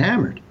and get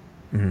hammered.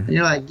 And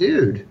you're like,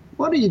 dude,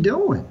 what are you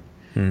doing?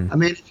 I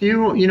mean,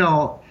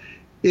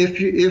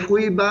 if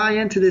we buy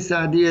into this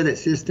idea that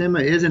Systema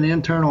is an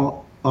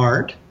internal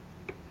art,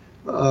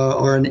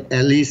 or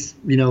at least,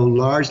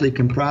 largely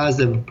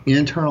comprised of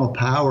internal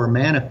power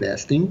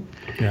manifesting,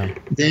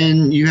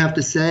 then you have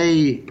to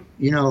say,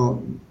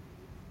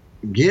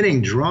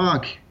 getting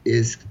drunk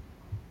is,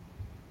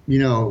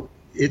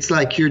 it's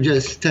like you're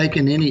just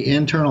taking any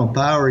internal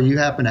power you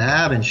happen to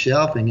have and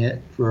shelving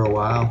it for a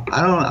while.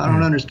 I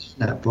don't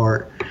understand that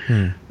part.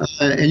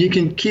 And you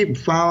can keep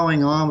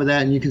following on with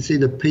that, and you can see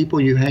the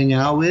people you hang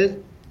out with,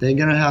 they're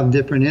going to have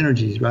different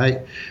energies,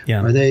 right?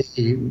 Yeah. Or they,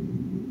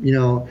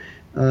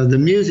 the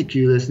music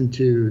you listen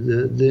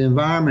to, the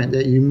environment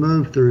that you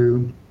move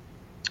through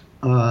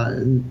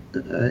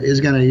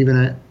is going to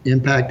even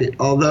impact it.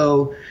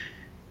 Although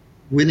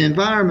with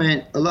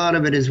environment, a lot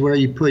of it is where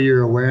you put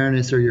your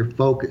awareness or your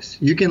focus.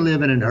 You can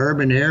live in an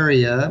urban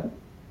area,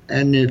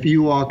 and if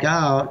you walk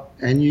out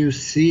and you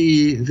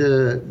see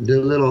the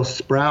little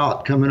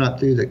sprout coming up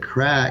through the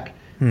crack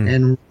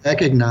and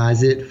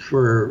recognize it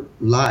for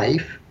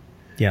life,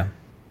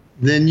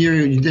 then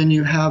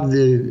you have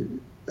the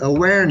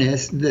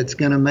awareness that's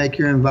going to make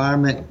your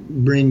environment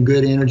bring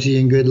good energy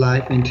and good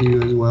life into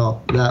you as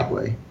well that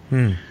way.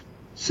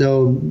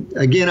 So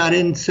again, I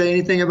didn't say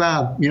anything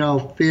about,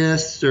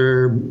 fists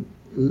or,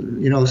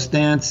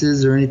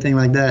 stances or anything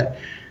like that.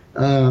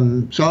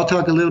 So I'll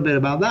talk a little bit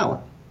about that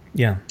one.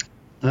 Yeah.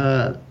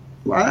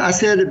 Well, I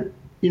said,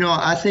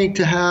 I think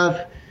to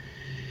have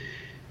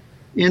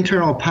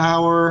internal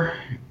power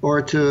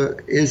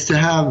is to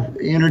have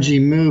energy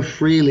move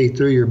freely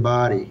through your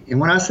body. And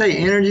when I say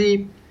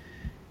energy,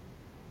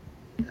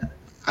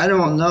 I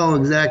don't know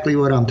exactly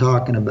what I'm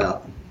talking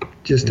about,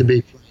 just to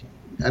be frank.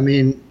 I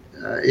mean,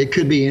 it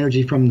could be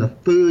energy from the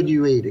food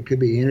you eat. It could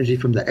be energy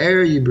from the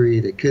air you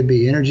breathe. It could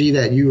be energy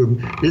that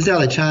this is how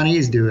the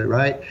Chinese do it,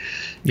 right?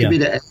 It could be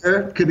the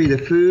air, could be the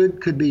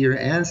food, could be your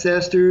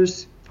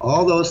ancestors.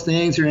 All those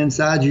things are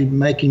inside you,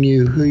 making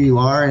you who you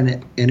are.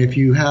 And if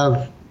you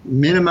have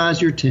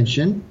minimized your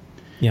tension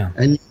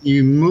and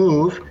you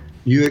move,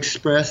 you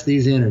express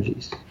these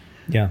energies.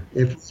 Yeah.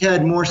 If we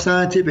had more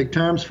scientific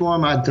terms for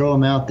them, I'd throw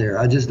them out there.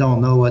 I just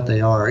don't know what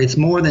they are. It's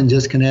more than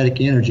just kinetic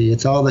energy.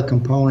 It's all the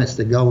components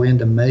that go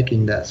into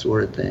making that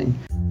sort of thing.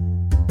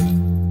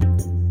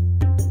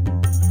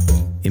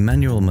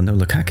 Emmanuel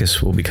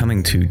Manolakakis will be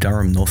coming to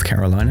Durham, North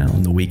Carolina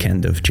on the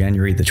weekend of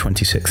January the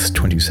 26th,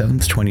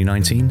 27th,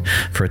 2019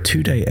 for a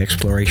 2-day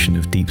exploration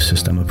of deep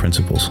Systema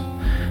principles.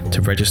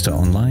 To register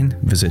online,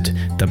 visit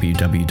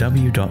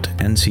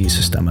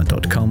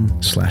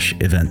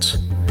www.ncsystema.com/events.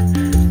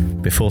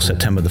 Before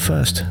September the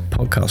 1st,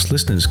 podcast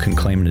listeners can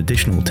claim an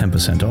additional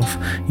 10% off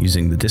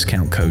using the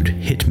discount code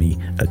HITME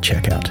at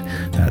checkout.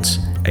 That's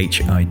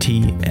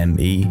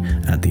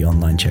HITME at the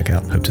online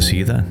checkout. Hope to see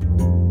you there.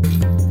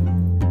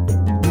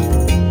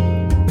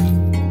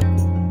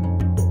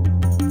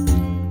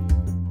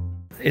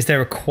 Is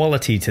there a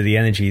quality to the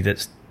energy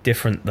that's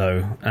different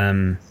though,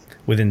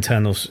 with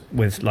internal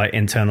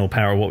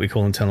power, what we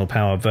call internal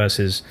power,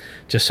 versus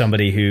just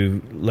somebody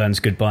who learns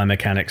good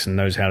biomechanics and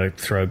knows how to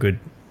throw a good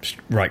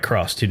right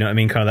cross? Do you know what I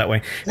mean? Kind of that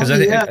way. Because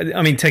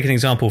I mean, take an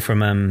example from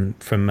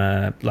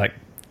like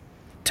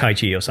Tai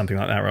Chi or something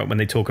like that, right? When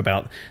they talk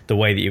about the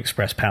way that you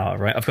express power,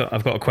 right?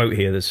 I've got a quote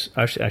here. That's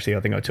actually I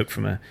think I took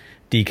from a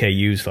DK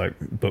Hughes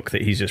book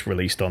that he's just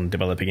released on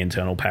developing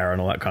internal power and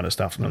all that kind of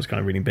stuff. And I was kind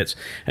of reading bits,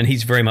 and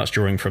he's very much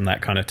drawing from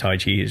that kind of Tai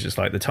Chi. He's just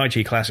like, the Tai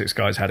Chi classics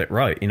guys had it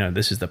right.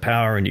 This is the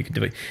power, and you can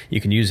do it. You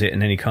can use it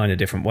in any kind of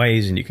different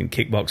ways, and you can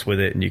kickbox with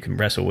it, and you can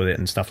wrestle with it,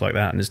 and stuff like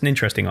that. And it's an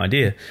interesting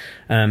idea.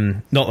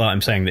 Not that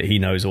I'm saying that he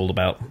knows all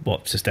about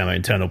what Systema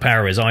internal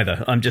power is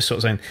either. I'm just sort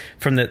of saying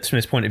from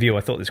his point of view,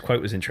 I thought this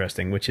quote was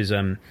interesting, which is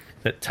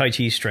that Tai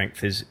Chi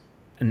strength is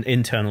an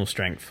internal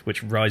strength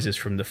which rises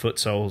from the foot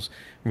soles,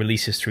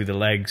 releases through the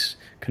legs,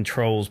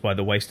 controls by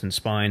the waist and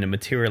spine, and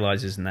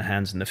materializes in the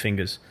hands and the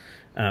fingers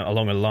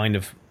along a line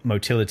of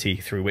motility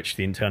through which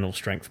the internal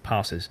strength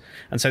passes.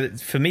 And so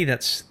for me,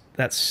 that's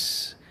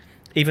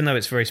even though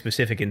it's very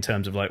specific in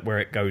terms of like where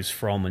it goes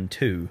from and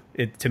to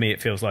me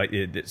it feels like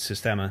it's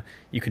Systema.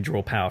 You can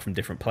draw power from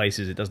different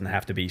places. It doesn't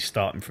have to be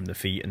starting from the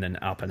feet and then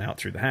up and out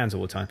through the hands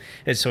all the time.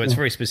 It's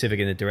very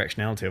specific in the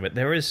directionality of it.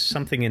 There is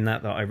something in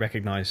that I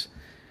recognize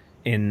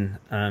in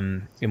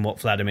what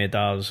Vladimir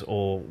does,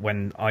 or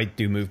when I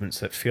do movements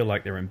that feel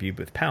like they're imbued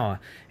with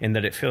power, in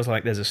that it feels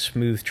like there's a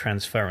smooth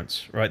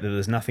transference, right? That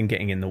there's nothing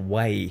getting in the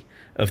way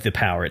of the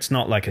power. It's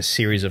not like a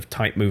series of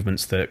tight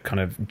movements that kind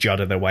of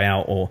judder their way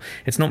out, or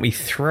it's not me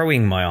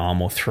throwing my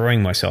arm or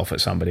throwing myself at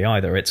somebody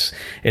either. It's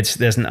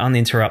there's an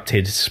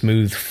uninterrupted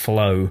smooth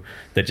flow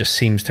that just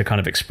seems to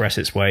kind of express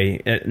its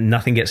way.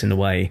 Nothing gets in the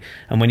way.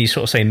 And when you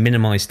sort of say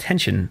minimize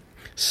tension,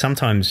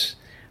 sometimes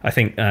I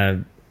think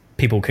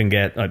people can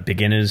get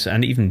beginners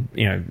and even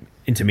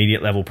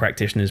intermediate level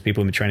practitioners,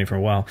 people who've been training for a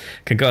while,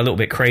 can go a little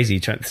bit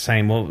crazy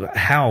saying, well,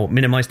 how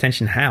minimize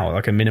tension? How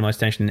I can minimize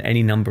tension in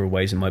any number of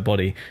ways in my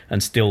body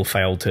and still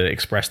fail to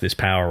express this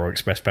power or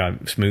express power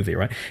smoothly,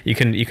 right? You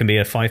can be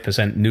a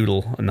 5%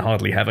 noodle and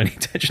hardly have any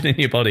tension in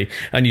your body,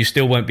 and you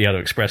still won't be able to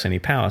express any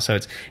power. So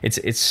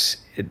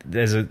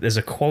there's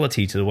a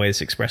quality to the way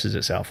this expresses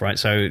itself, right?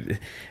 So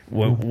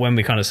when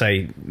we kind of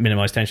say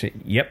minimize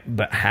tension, yep,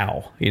 but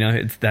how?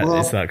 It's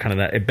that kind of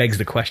that. It begs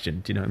the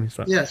question. Do you know what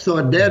I mean? So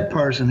a dead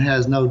person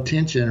has no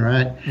tension,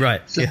 right?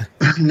 Right.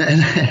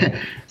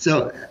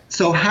 So,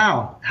 so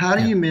how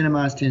do you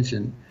minimize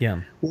tension?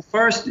 Yeah. Well,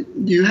 first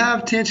you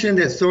have tension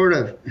that's sort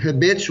of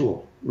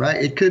habitual,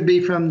 right? It could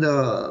be from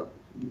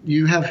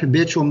you have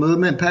habitual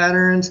movement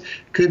patterns.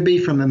 Could be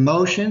from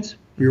emotions.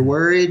 You're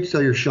worried, so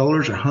your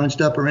shoulders are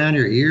hunched up around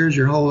your ears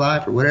your whole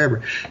life or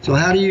whatever. So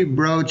how do you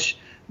broach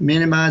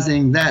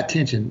minimizing that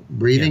tension?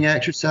 Breathing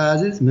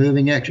exercises,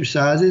 moving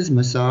exercises,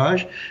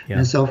 massage. Yeah.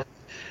 And so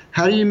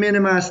how do you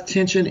minimize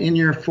tension in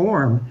your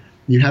form?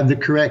 You have the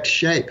correct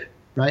shape,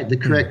 right? The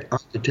correct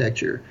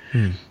architecture.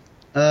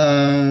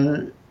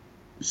 I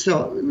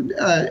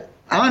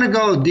want to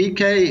go,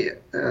 DK,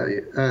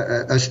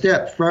 a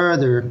step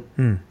further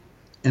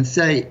and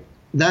say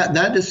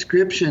that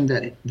description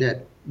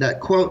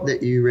that quote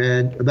that you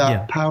read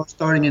about power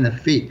starting in the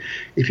feet,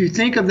 if you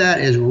think of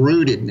that as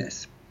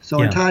rootedness. So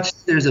in Tai Chi,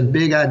 there's a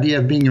big idea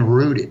of being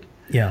rooted.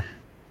 Yeah.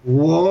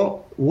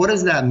 Well, what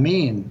does that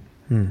mean?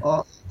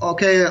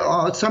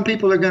 Some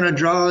people are going to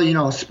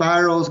draw,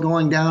 spirals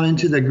going down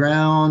into the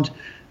ground.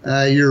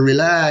 You're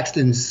relaxed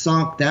and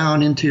sunk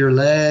down into your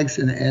legs,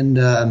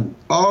 and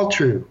all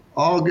true.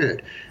 all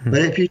good.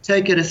 But if you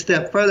take it a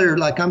step further,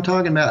 like I'm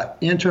talking about,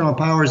 internal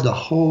power is the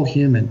whole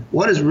human.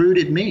 What does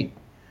rooted mean?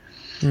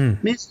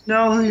 It means to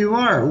know who you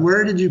are.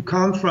 Where did you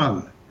come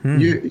from?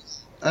 I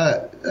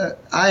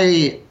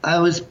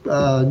was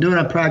doing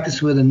a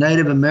practice with a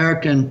Native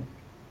American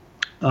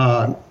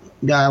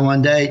guy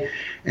one day,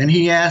 and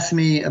he asked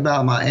me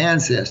about my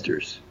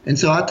ancestors. And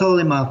so I told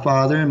him my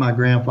father and my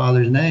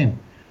grandfather's name.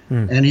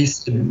 And he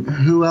said,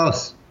 who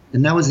else?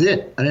 And that was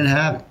it. I didn't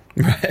have it.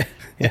 Right.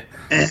 Yeah.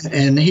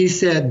 And he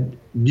said,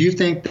 do you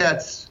think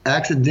that's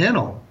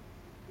accidental?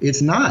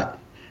 It's not.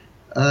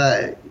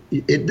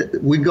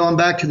 We're going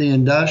back to the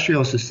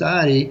industrial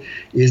society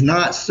is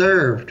not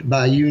served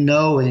by you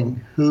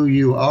knowing who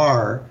you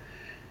are.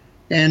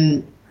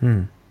 And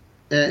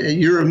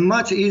you're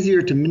much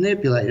easier to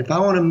manipulate. If I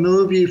want to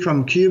move you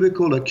from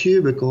cubicle to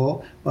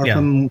cubicle or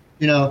from,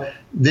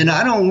 then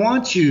I don't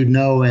want you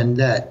knowing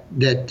that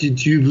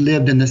you've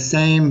lived in the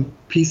same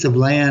piece of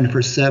land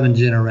for 7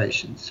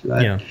 generations,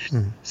 right?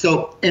 Yeah.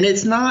 So, and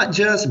it's not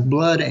just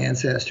blood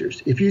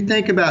ancestors. If you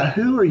think about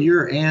who are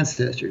your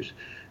ancestors,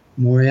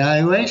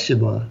 Moriah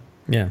Ueshiba,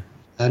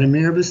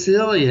 Vladimir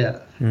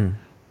Vasiliev,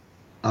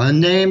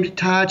 unnamed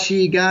Tai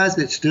Chi guys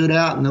that stood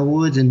out in the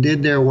woods and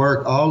did their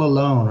work all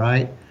alone,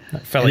 right?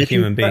 Fellow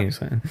human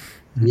beings.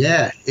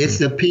 Yeah, it's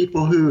the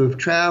people who have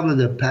traveled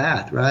the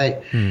path,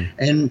 right?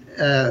 And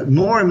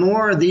more and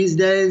more these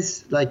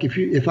days, like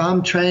if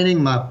I'm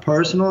training my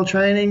personal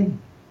training,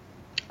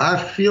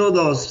 I feel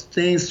those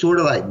things sort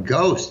of like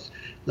ghosts,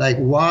 like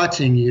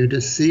watching you to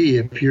see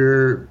if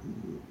you're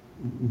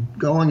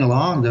going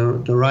along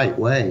the right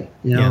way,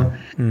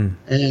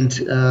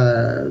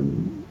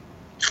 And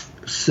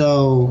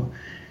so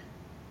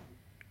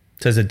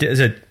there's a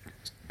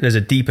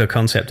deeper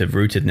concept of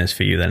rootedness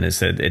for you then, is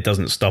that it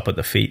doesn't stop at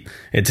the feet.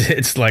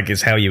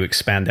 It's how you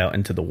expand out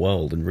into the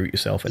world and root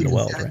yourself in the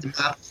world, right?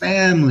 My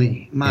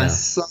family, my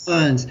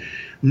sons,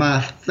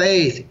 my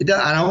faith.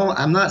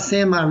 I'm not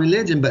saying my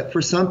religion, but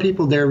for some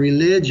people, their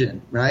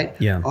religion, right?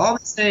 Yeah. All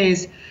these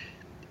things,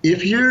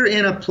 if you're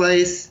in a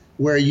place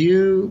where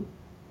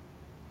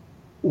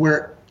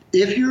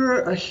if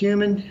you're a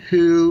human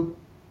who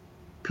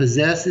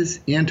possesses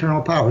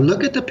internal power,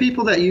 look at the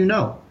people that you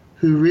know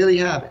who really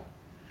have it.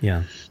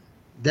 Yeah.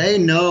 They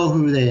know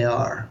who they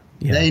are.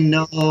 Yeah. They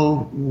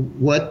know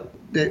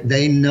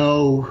they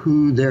know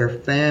who their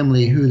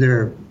family, who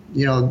they're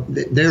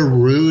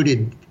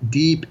rooted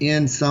deep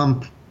in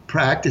some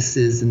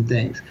practices and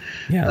things.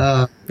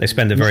 Yeah. They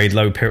spend a very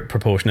low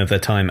proportion of their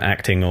time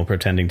acting or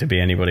pretending to be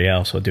anybody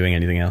else or doing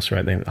anything else,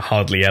 right? They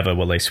hardly ever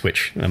will they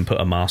switch and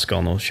put a mask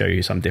on or show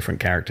you some different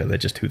character. They're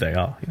just who they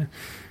are.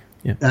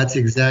 Yeah. That's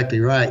exactly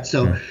right.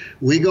 So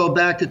we go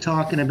back to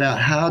talking about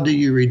how do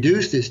you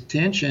reduce this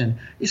tension.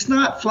 It's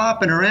not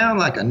flopping around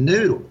like a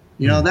noodle.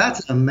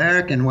 That's an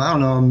American,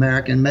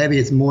 maybe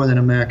it's more than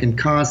American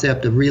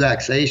concept of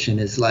relaxation.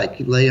 It's like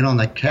laying on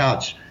the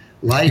couch,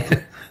 life.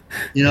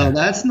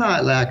 That's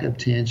not lack of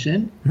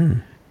tension.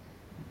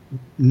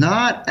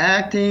 Not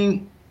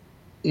acting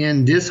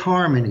in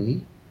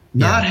disharmony,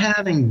 not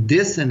having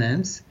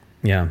dissonance.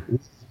 Yeah.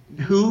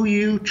 Who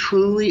you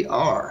truly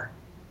are.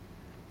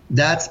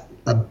 That's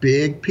a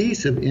big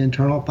piece of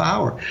internal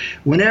power.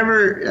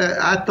 Whenever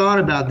I thought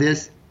about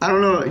this, I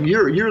don't know,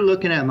 you're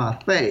looking at my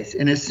face.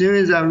 And as soon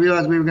as I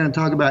realized we were going to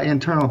talk about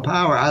internal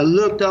power, I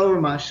looked over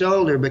my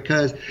shoulder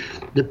because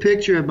the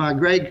picture of my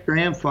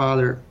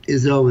great-grandfather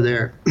is over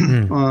there.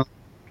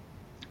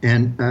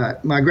 And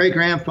my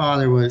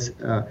great-grandfather was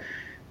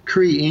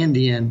Cree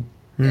Indian.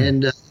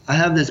 And I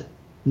have this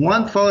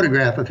one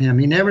photograph of him.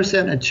 He never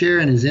sat in a chair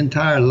in his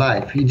entire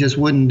life. He just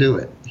wouldn't do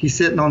it. He's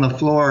sitting on the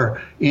floor,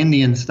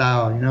 Indian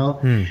style,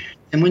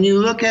 And when you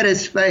look at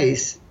his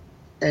face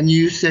and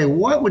you say,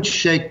 what would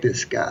shake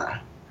this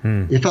guy?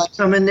 If I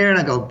come in there and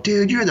I go,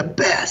 dude, you're the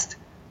best,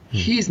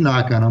 he's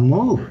not going to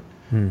move.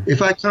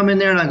 If I come in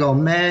there and I go,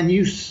 man,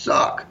 you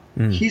suck,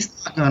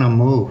 he's not going to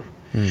move.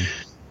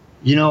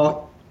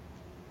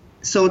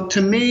 So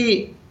to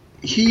me,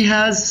 he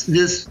has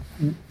this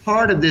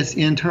part of this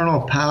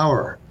internal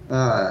power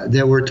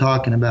that we're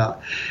talking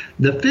about.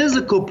 The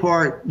physical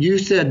part, you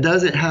said,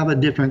 does it have a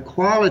different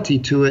quality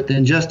to it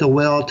than just a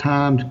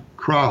well-timed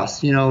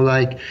cross?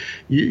 Like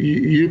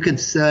you could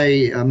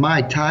say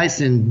Mike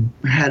Tyson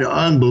had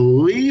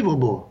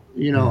unbelievable,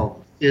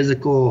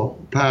 physical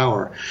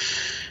power.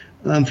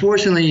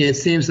 Unfortunately, it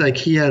seems like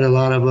he had a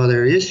lot of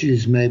other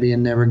issues maybe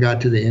and never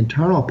got to the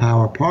internal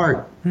power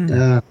part.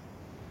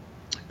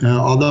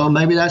 Although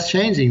maybe that's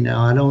changing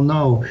now. I don't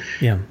know.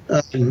 Yeah.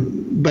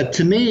 But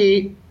to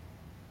me,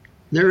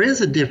 there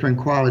is a different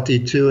quality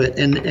to it,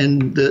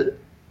 and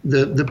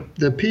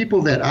the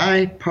people that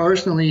I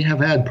personally have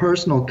had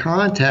personal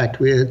contact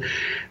with,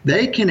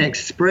 they can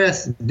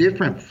express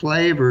different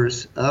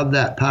flavors of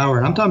that power.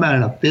 And I'm talking about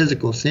in a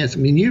physical sense. I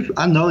mean,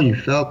 I know you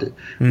felt it.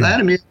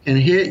 Vladimir can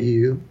hit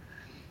you,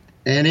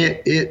 and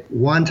it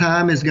one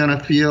time is going to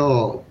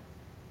feel,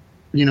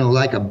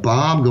 like a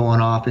bomb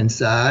going off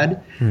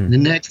inside. The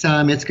next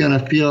time it's going to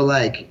feel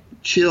like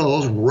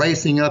chills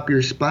racing up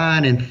your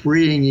spine and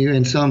freeing you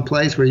in some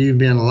place where you've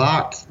been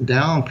locked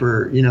down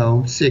for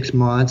 6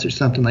 months or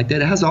something like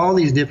that. It has all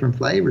these different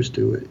flavors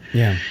to it.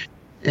 Yeah.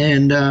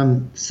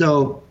 And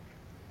so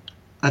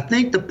I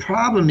think the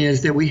problem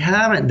is that we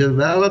haven't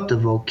developed a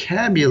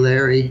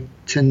vocabulary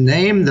to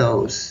name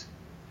those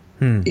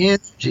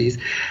energies.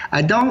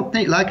 I don't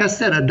think, like I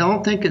said, I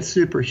don't think it's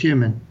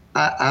superhuman.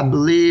 I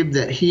believe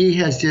that he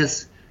has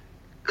just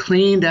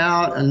cleaned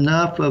out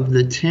enough of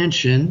the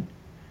tension,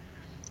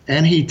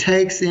 and he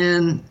takes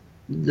in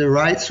the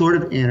right sort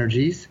of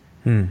energies.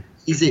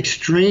 He's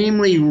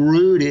extremely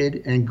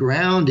rooted and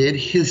grounded.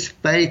 His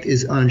faith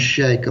is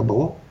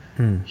unshakable.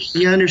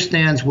 He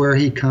understands where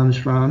he comes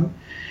from.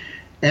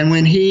 And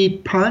when he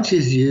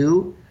punches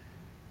you,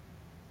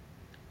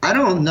 I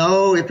don't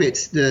know if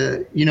it's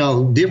the,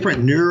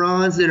 different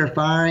neurons that are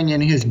firing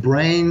in his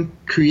brain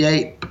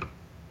create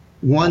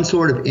one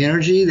sort of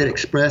energy that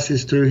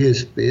expresses through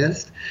his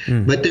fist.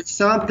 But there's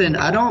something,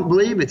 I don't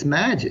believe it's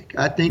magic.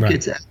 I think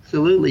it's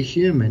absolutely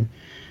human.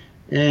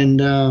 And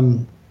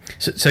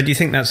so do you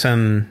think that's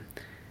so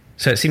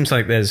it seems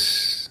like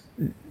there's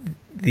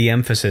the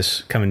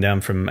emphasis coming down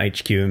from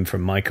HQ and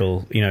from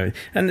Michael,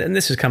 and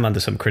this has come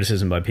under some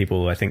criticism by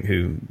people, I think,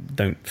 who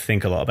don't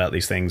think a lot about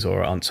these things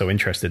or aren't so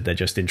interested. They're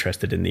just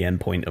interested in the end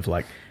point of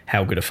like,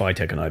 how good a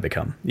fighter can I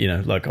become?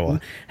 Or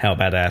how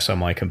badass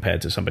am I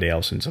compared to somebody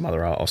else in some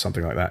other art or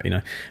something like that,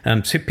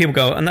 So people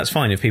go, and that's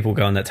fine if people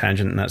go on that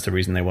tangent and that's the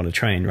reason they want to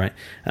train, right?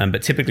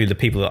 But typically the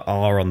people that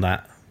are on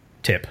that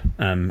tip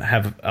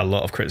have a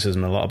lot of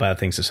criticism, a lot of bad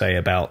things to say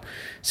about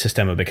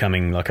Systema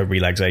becoming like a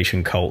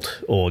relaxation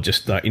cult, or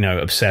just like,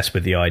 obsessed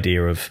with the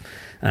idea of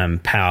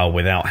power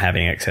without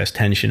having excess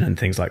tension and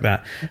things like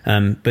that.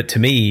 But to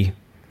me,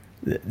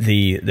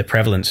 the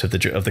prevalence of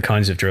the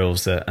kinds of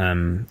drills that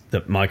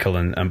that Michael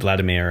and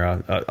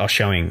Vladimir are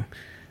showing,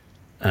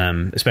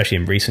 especially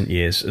in recent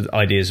years,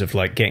 ideas of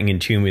like getting in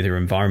tune with your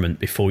environment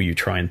before you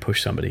try and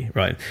push somebody,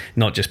 right?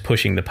 Not just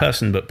pushing the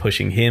person, but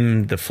pushing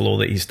him, the floor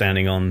that he's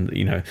standing on,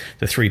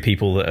 the three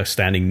people that are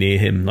standing near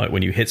him. Like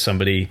when you hit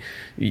somebody,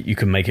 you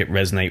can make it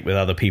resonate with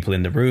other people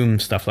in the room,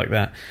 stuff like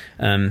that.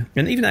 And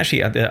even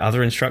actually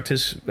other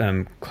instructors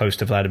close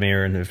to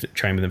Vladimir and have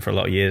trained with him for a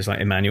lot of years, like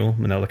Emmanuel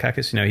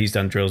Manolakakis, he's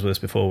done drills with us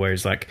before where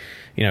he's like,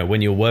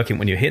 when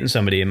you're hitting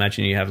somebody,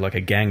 imagine you have like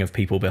a gang of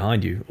people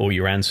behind you, or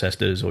your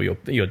ancestors, or your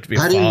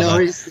I didn't know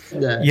he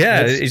said that.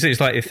 Yeah,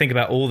 it's like, think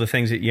about all the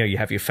things that you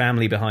have your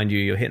family behind you,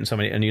 you're hitting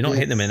somebody, and you're not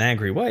hitting them in an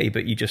angry way,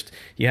 but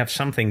you have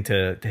something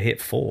to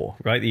hit for,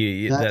 right?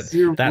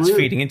 That's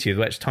feeding into you,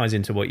 which ties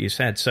into what you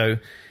said. So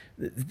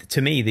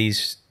to me,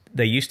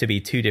 there used to be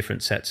two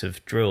different sets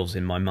of drills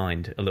in my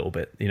mind a little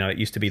bit. It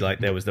used to be like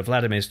there was the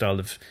Vladimir style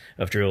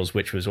of drills,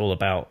 which was all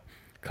about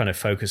kind of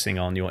focusing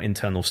on your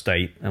internal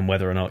state and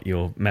whether or not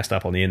you're messed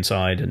up on the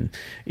inside, and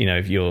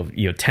if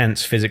you're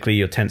tense physically,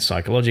 you're tense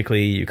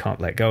psychologically, you can't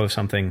let go of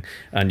something,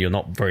 and you're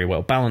not very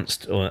well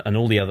balanced, and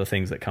all the other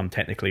things that come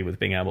technically with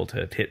being able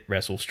to hit,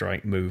 wrestle,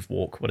 strike, move,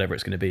 walk, whatever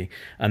it's going to be.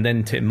 And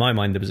then in my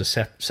mind, there was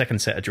a second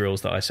set of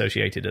drills that I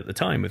associated at the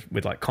time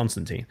with like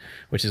Constantine,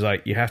 which is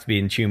like, you have to be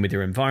in tune with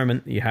your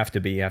environment, you have to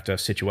have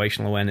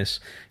situational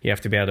awareness, you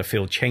have to be able to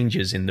feel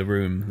changes in the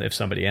room. If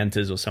somebody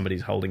enters or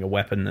somebody's holding a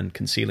weapon and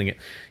concealing it,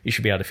 you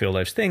should be able to feel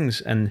those things.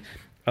 And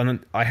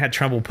I had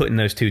trouble putting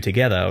those two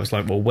together. I was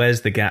like, well,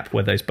 where's the gap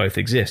where those both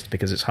exist?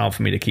 Because it's hard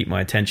for me to keep my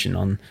attention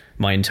on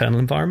my internal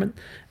environment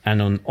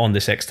and on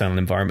this external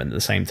environment at the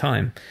same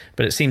time.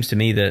 But it seems to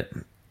me that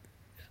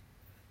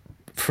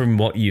from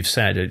what you've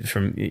said,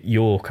 from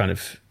your kind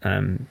of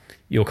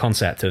your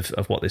concept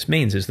of what this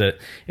means, is that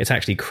it's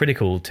actually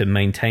critical to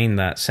maintain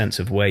that sense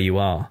of where you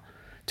are,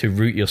 to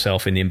root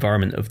yourself in the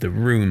environment of the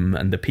room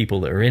and the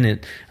people that are in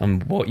it,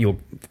 and what your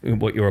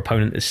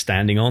opponent is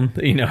standing on,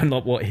 and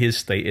not what his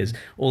state is.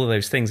 All of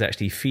those things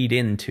actually feed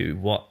into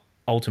what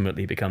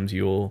ultimately becomes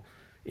your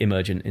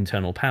emergent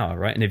internal power,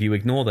 right? And if you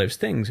ignore those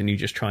things and you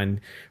just try and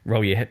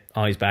roll your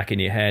eyes back in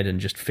your head and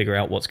just figure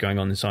out what's going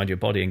on inside your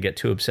body and get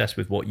too obsessed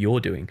with what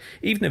you're doing,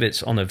 even if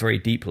it's on a very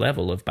deep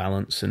level of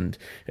balance and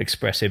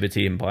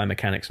expressivity and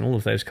biomechanics and all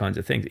of those kinds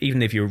of things,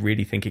 even if you're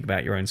really thinking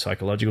about your own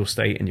psychological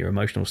state and your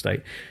emotional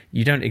state,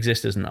 you don't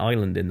exist as an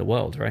island in the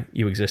world, right?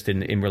 You exist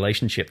in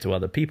relationship to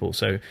other people.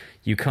 So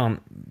you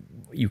can't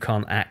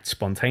act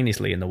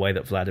spontaneously in the way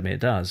that Vladimir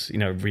does,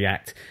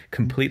 react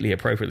completely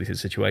appropriately to the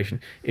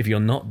situation, if you're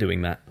not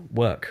doing that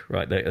work,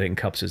 right, that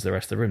encompasses the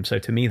rest of the room. So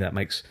to me, that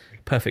makes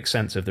perfect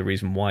sense of the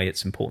reason why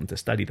it's important to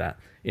study that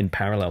in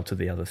parallel to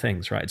the other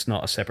things, right? It's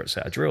not a separate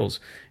set of drills.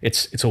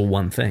 It's all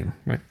one thing,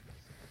 right?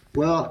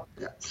 Well,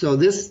 so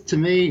this to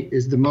me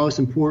is the most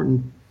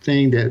important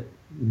thing that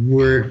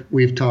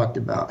we've talked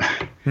about,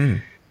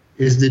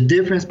 is the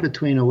difference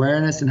between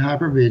awareness and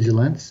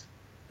hypervigilance.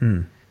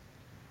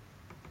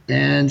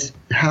 And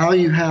how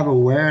you have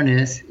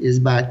awareness is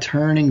by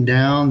turning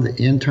down the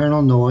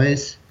internal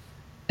noise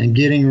and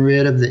getting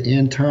rid of the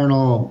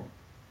internal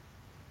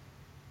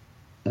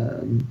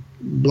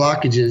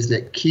blockages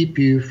that keep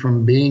you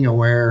from being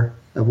aware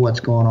of what's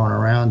going on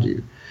around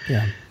you.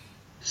 Yeah.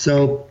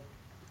 So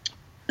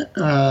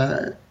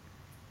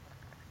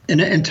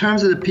in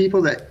terms of the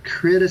people that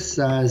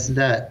criticize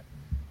that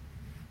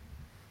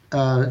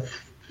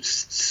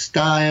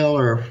style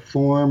or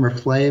form or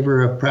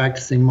flavor of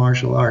practicing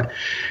martial art,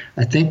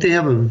 I think they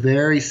have a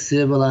very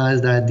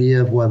civilized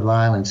idea of what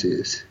violence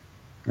is,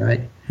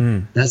 right?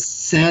 That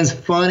sounds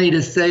funny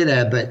to say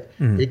that, but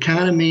it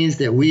kind of means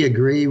that we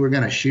agree we're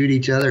going to shoot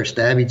each other, or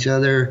stab each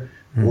other,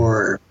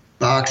 or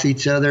box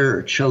each other,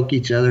 or choke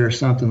each other, or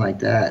something like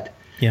that.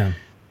 Yeah.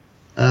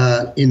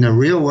 In the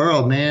real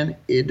world, man,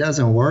 it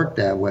doesn't work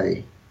that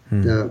way.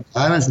 The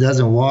violence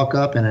doesn't walk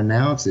up and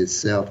announce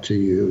itself to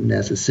you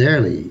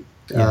necessarily.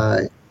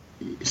 Yeah.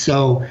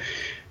 So,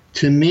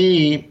 to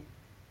me,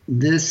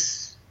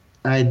 this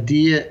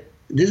idea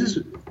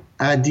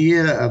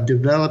of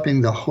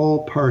developing the whole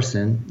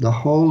person, the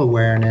whole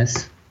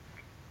awareness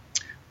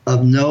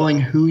of knowing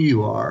who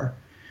you are,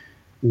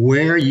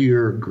 where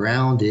you're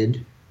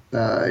grounded,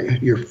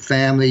 your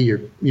family,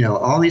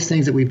 all these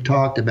things that we've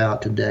talked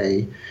about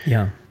today.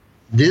 Yeah,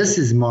 this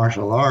is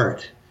martial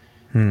art.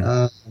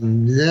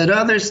 That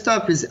other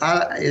stuff is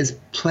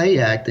play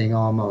acting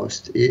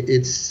almost. I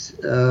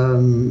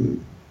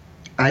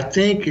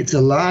think it's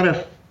a lot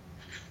of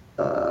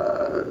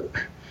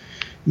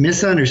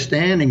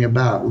misunderstanding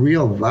about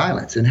real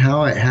violence and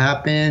how it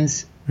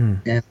happens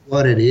and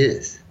what it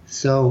is.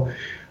 So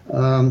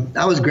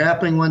I was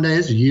grappling one day,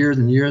 this was years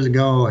and years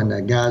ago, and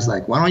the guy's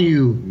like, why don't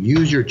you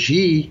use your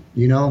chi,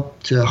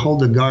 to hold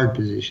the guard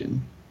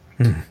position?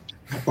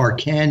 Or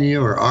can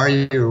you, or are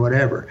you, or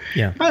whatever.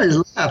 Yeah. I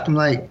just laughed. I'm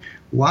like,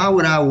 why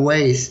would I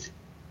waste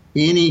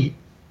any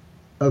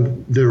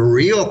of the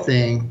real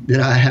thing that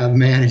I have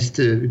managed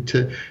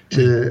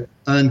to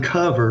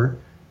uncover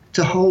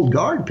to hold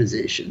guard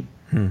position?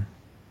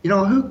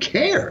 Who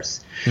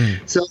cares?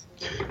 So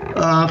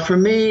for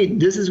me,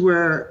 this is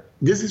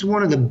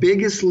one of the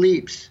biggest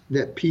leaps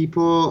that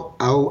people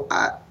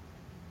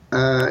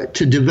to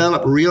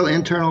develop real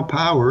internal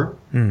power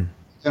going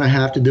to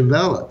have to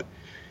develop.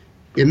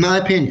 In my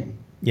opinion,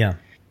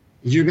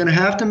 you're going to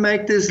have to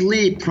make this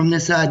leap from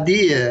this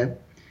idea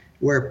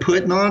where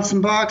putting on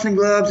some boxing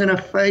gloves and a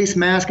face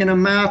mask and a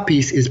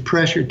mouthpiece is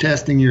pressure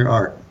testing your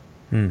art.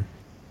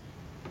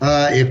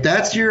 If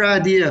that's your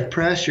idea of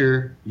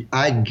pressure,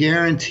 I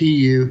guarantee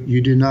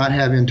you do not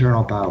have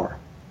internal power.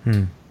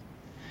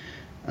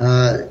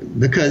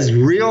 Because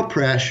real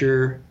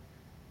pressure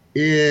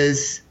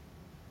is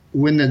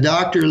when the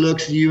doctor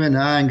looks you in the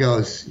eye and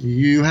goes,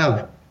 you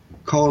have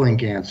colon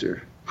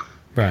cancer.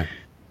 Right.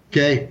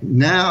 Okay,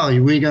 now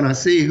we're going to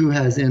see who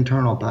has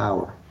internal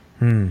power.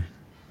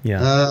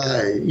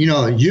 Yeah.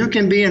 You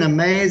can be an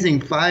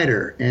amazing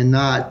fighter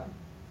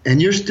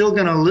and you're still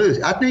going to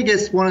lose. I think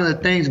it's one of the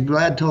things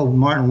Vlad told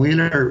Martin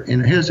Wheeler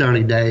in his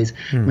early days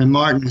when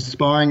Martin was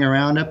sparring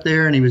around up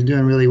there and he was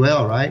doing really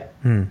well, right?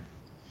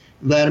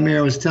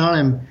 Vladimir was telling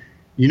him,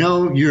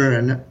 you're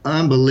an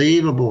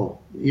unbelievable,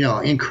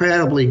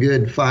 incredibly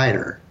good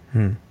fighter,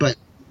 but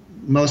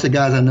most of the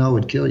guys I know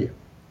would kill you.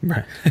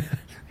 Right.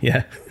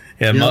 Yeah.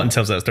 Yeah, Martin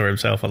tells that story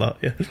himself a lot.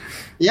 Yeah.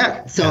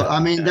 Yeah. So, I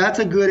mean, that's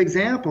a good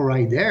example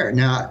right there.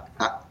 Now,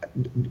 I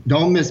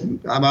don't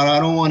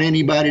want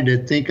anybody to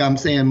think I'm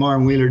saying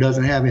Martin Wheeler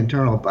doesn't have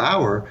internal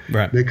power.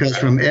 Right. Because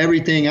from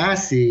everything I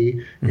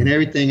see and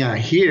everything I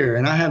hear,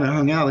 and I haven't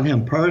hung out with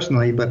him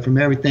personally, but from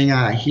everything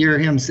I hear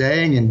him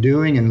saying and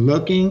doing and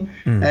looking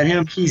at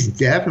him, he's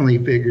definitely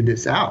figured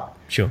this out.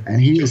 Sure. And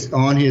he is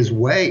on his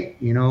way,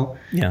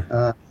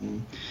 Yeah.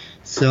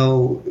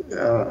 So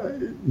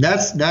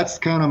that's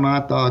kind of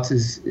my thoughts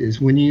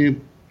is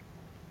when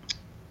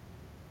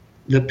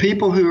the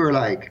people who are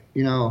like,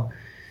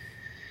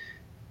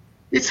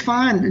 it's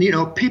fine,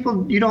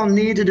 people, you don't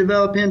need to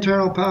develop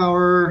internal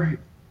power.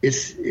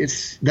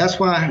 That's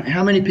why,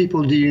 how many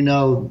people do you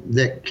know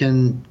that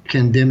can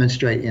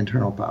demonstrate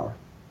internal power?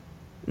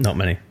 Not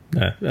many.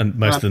 And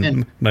most of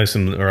them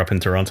are up in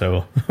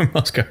Toronto or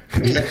Moscow.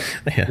 Yeah.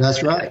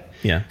 That's right.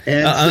 Yeah,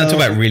 and I'm talking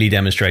about really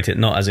demonstrate it,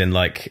 not as in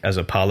like as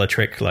a parlor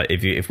trick. Like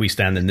if we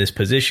stand in this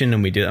position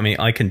and we do, I mean,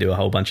 I can do a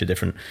whole bunch of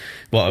different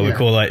what I would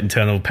call like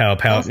internal power,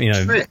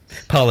 tricks.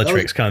 Parlor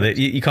tricks, kind of.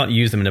 You can't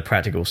use them in a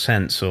practical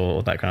sense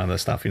or that kind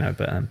of stuff,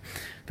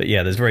 But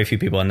yeah, there's very few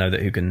people I know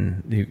that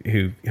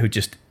who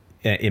just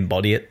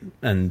embody it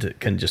and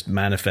can just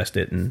manifest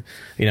it, and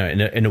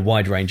in a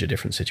wide range of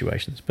different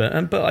situations.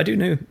 But I do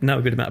know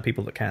a good amount of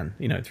people that can,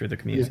 through the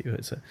community. Yeah.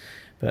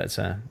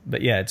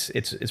 But yeah,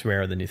 it's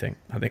rarer than you think,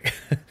 I think.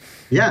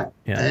 Yeah.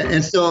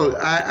 And so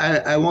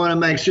I want to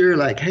make sure,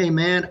 like, hey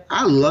man,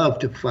 I love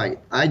to fight.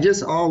 I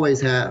just always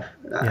have.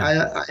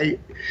 Yeah.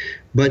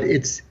 But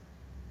it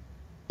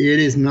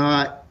is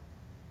not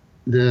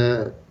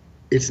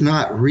it's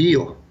not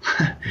real.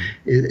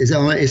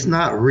 It's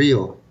not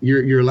real.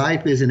 Your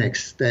life isn't at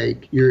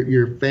stake.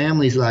 Your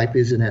family's life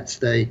isn't at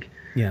stake.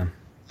 Yeah.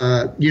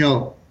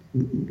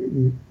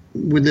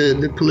 With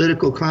the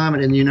political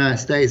climate in the United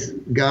States,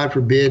 God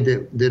forbid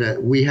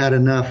that we had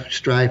enough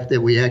strife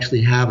that we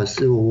actually have a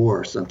civil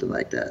war or something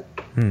like that.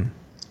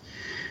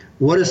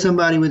 What does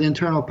somebody with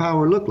internal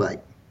power look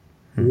like?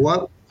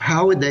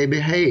 How would they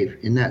behave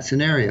in that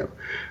scenario?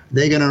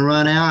 they going to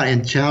run out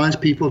and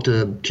challenge people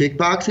to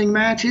kickboxing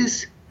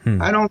matches?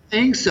 I don't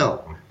think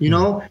so. You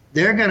know,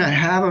 they're going to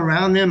have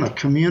around them a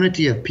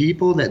community of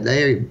people that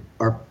they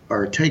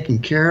are taking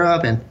care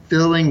of and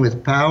filling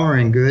with power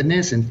and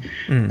goodness. And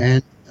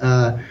if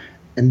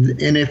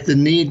the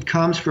need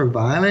comes for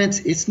violence,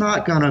 it's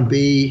not going to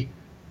be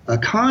a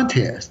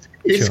contest.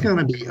 It's going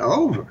to be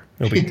over.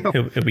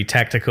 It'll be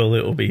tactical.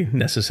 It'll be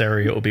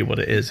necessary. It'll be what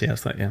it is.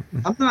 Yes,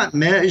 I'm not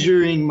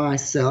measuring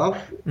myself.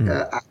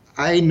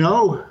 I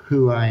know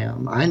who I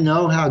am. I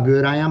know how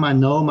good I am. I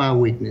know my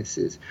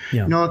weaknesses.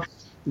 Yeah. You know,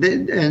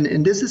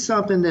 and this is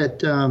something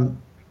that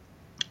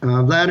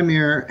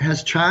Vladimir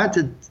has tried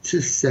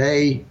to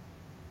say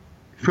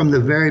from the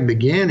very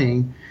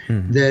beginning,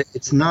 that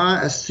it's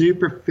not a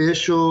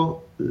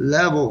superficial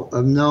level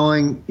of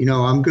knowing, you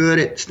know, I'm good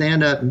at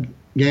stand-up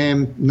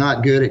game,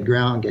 not good at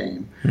ground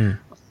game.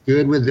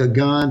 Good with a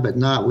gun, but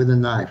not with a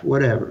knife,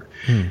 whatever.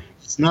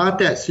 It's not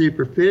that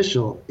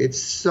superficial. It's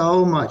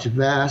so much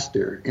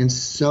vaster and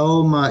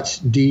so much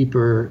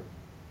deeper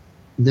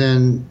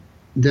than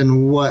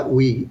what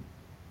we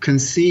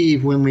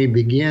conceive when we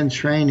begin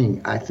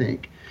training, I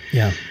think.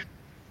 Yeah.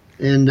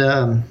 And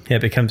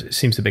it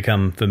seems to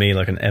become for me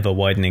like an ever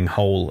widening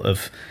hole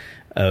of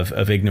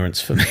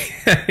ignorance for me.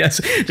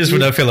 Yes, just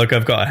when I feel like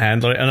I've got a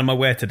handle on it, and I'm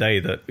aware today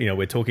that, you know,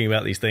 we're talking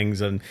about these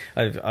things, and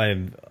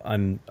I'm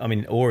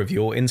in awe of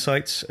your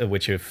insights,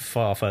 which are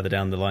far further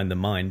down the line than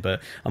mine.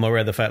 But I'm aware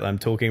of the fact that I'm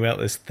talking about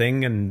this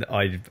thing, and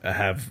I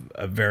have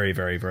a very,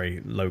 very,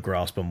 very low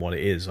grasp on what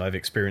it is. I've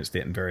experienced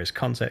it in various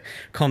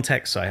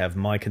contexts. I have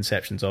my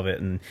conceptions of it,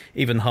 and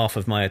even half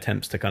of my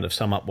attempts to kind of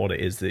sum up what it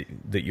is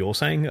that you're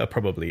saying are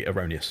probably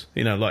erroneous.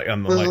 You know, like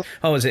I'm like,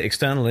 oh, is it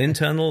external,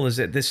 internal? Is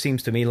it? This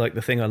seems to me like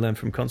the thing I learned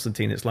from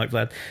Constantine. It's like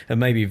Vlad, and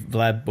maybe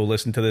Vlad will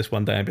listen to this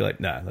one day and be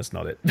like, no, that's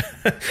not it.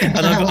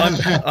 And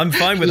I'm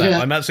fine with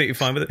that. I'm absolutely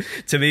fine with it.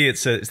 To me,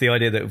 it's the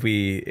idea that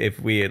if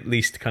we at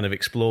least kind of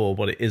explore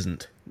what it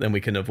isn't, then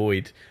we can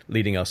avoid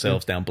leading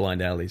ourselves down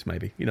blind alleys.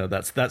 Maybe, you know,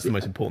 that's the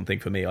most important thing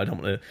for me. I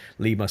don't want to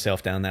lead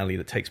myself down an alley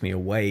that takes me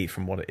away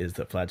from what it is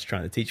that Vlad's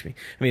trying to teach me.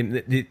 I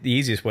mean, the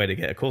easiest way to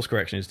get a course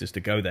correction is just to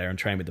go there and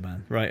train with the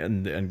man, right?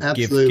 And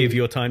give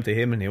your time to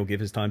him, and he'll give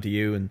his time to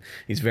you, and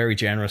he's very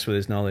generous with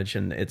his knowledge,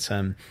 and it's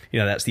you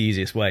know, that's the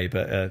easiest way.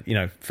 But you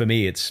know, for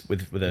me, it's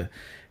with a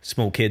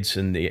small kids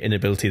and the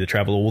inability to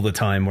travel all the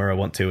time where I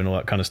want to and all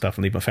that kind of stuff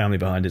and leave my family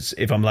behind. It's,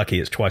 if I'm lucky,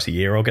 it's twice a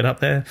year I'll get up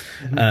there.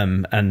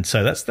 And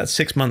so that's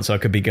 6 months I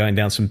could be going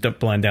down some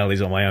blind alleys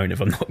on my own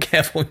if I'm not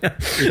careful.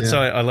 So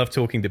I love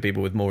talking to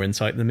people with more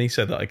insight than me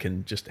so that I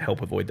can just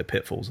help avoid the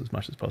pitfalls as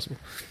much as possible.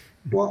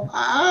 Well,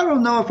 I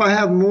don't know if I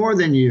have more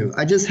than you.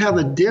 I just have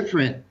a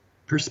different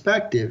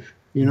perspective,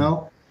 you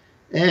know?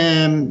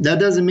 And that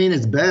doesn't mean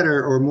it's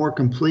better or more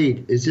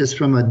complete. It's just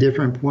from a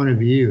different point of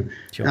view.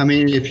 Sure. I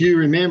mean, if you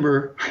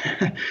remember,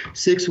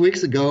 6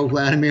 weeks ago,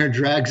 Vladimir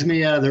drags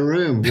me out of the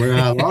room where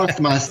I lost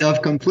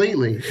myself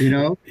completely, you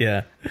know?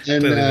 Yeah.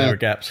 And, clearly there are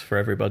gaps for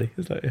everybody.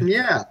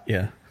 Yeah.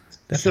 Yeah.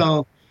 Definitely.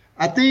 So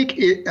I think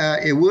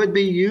it would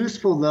be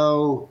useful,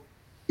 though,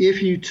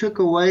 if you took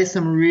away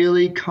some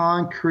really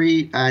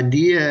concrete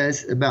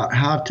ideas about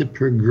how to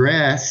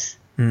progress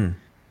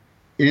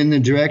in the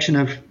direction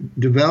of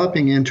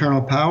developing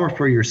internal power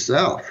for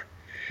yourself.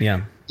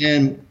 Yeah.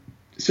 And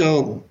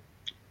so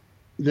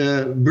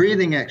the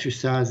breathing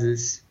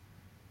exercises,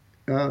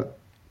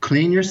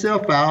 clean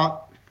yourself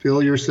out,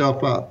 fill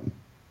yourself up.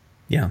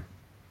 Yeah.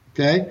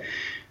 Okay.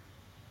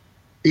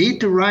 Eat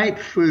the right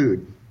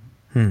food.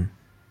 Hang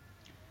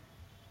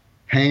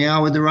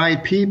out with the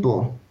right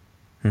people.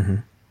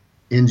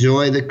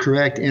 Enjoy the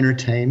correct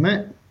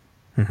entertainment.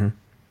 You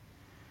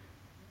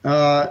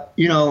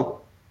know,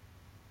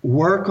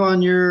 work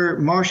on your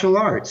martial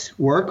arts,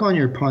 work on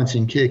your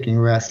punching, kicking,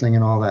 wrestling,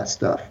 and all that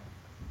stuff.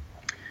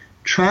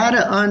 Try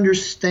to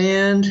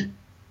understand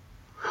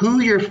who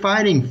you're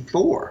fighting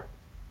for,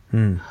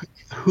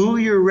 who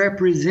you're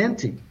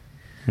representing,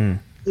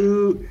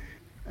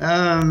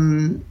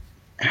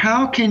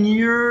 how can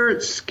your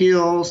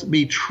skills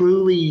be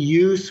truly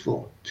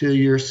useful to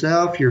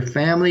yourself, your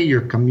family,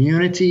 your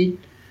community,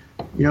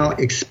 you know,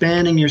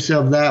 expanding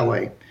yourself that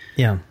way.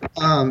 Yeah.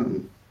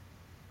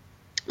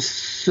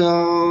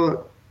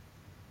 So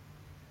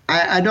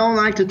I don't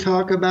like to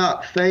talk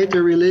about faith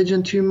or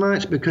religion too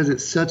much because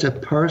it's such a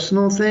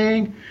personal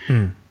thing.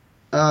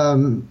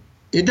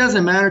 It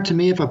doesn't matter to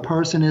me if a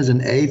person is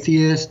an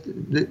atheist,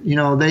 that, you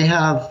know, they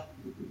have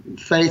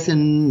faith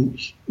in,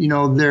 you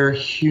know, their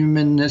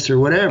humanness or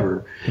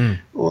whatever.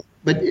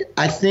 But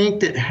I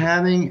think that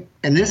having,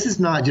 and this is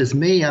not just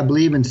me, I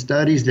believe in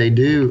studies they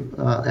do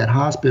at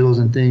hospitals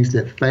and things,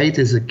 that faith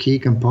is a key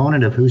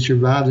component of who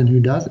survives and who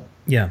doesn't.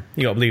 Yeah,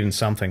 you got to believe in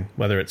something,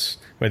 whether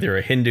you're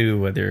a Hindu,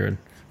 whether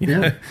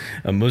you're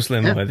a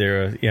Muslim,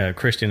 whether you're a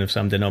Christian of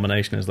some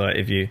denomination, is like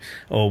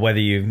or whether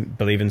you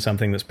believe in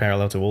something that's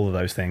parallel to all of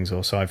those things or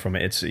aside from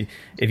it. It's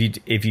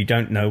if you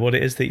don't know what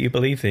it is that you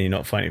believe, then you're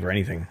not fighting for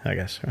anything, I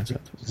guess. Right?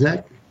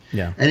 Exactly.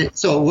 Yeah. And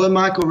so what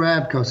Michael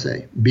Rabko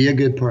say? Be a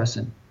good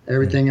person.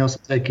 Everything else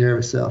will take care of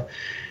itself.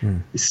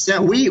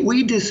 So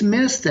we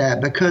dismiss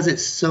that because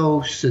it's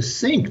so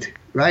succinct,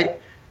 right?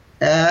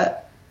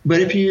 But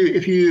if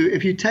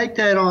you take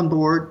that on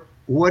board,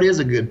 what is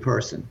a good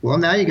person? Well,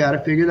 now you got to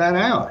figure that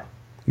out.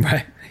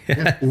 Right.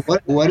 Yeah.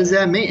 What does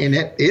that mean? And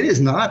it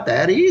is not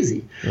that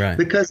easy. Right.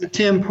 Because the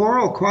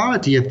temporal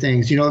quality of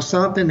things,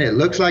 something that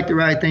looks like the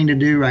right thing to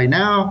do right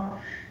now,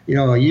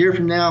 a year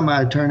from now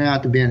might turn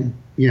out to be,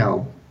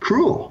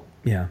 cruel.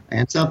 Yeah.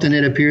 And something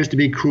that appears to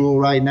be cruel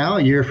right now,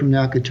 a year from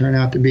now could turn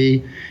out to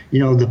be,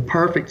 the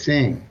perfect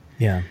thing.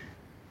 Yeah.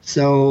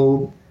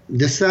 So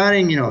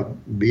deciding,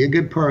 be a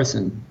good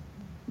person,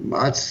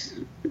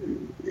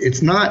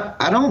 it's not,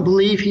 I don't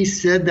believe he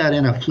said that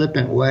in a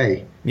flippant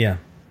way. Yeah.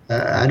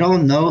 I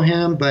don't know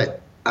him,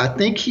 but I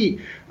think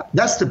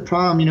that's the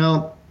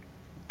problem,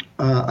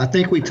 I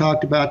think we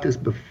talked about this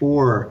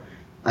before.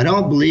 I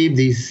don't believe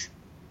these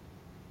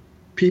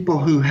people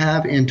who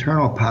have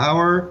internal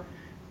power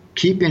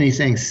keep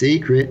anything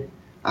secret.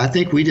 I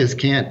think we just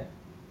can't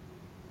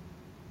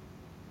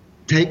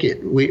take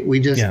it. We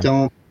just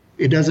don't.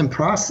 It doesn't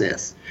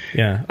process.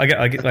 Yeah, I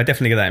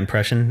definitely get that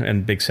impression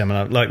in big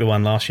seminar, like the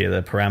one last year,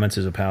 the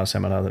Parameters of Power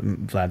seminar that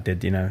Vlad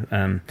did.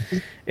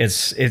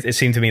 It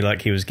seemed to me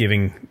like he was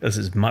giving us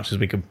as much as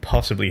we could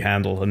possibly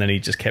handle, and then he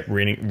just kept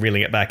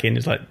reeling it back in.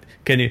 It's like,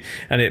 can you?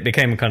 And it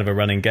became kind of a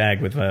running gag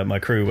with my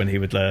crew when he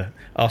would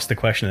ask the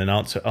question and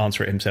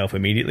answer it himself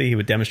immediately. He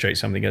would demonstrate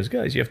something. He goes,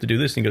 guys, you have to do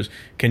this. And he goes,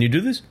 can you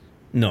do this?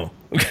 No.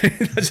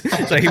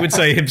 So he would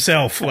say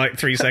himself, like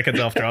 3 seconds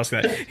after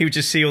asking that, he would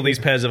just see all these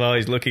pairs of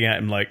eyes looking at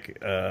him like,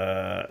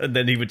 and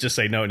then he would just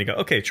say no, and he'd go,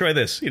 okay, try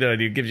this, and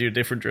he gives you a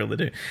different drill to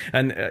do.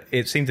 And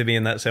it seemed to be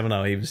in that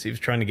seminar, he was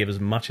trying to give as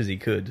much as he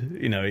could.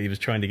 He was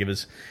trying to give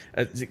us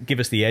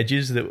the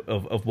edges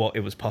of what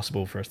it was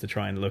possible for us to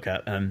try and look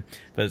at.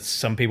 But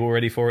some people were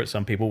ready for it,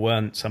 some people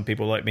weren't. Some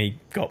people like me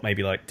got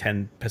maybe like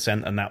 10%,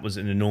 and that was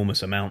an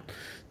enormous amount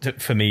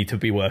for me to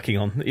be working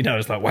on.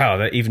 It's like,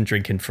 wow, even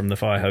drinking from the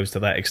fire hose to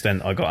that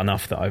extent, I got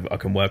enough that I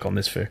can work on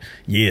this for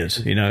years.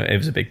 It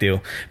was a big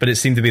deal. But it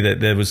seemed to be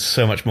that there was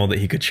so much more that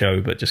he could show,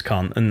 but just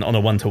can't. And on a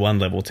one-to-one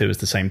level too, it's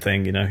the same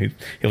thing.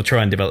 He'll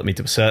try and develop me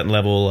to a certain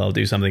level. I'll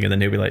do something, and then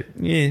he'll be like,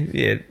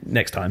 yeah,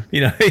 next time.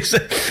 You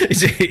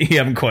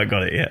haven't quite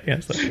got it yet.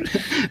 Yeah.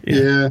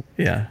 So,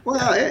 yeah. Well,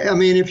 I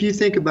mean, if you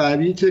think about it,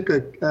 if you took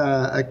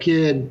a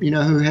kid,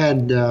 who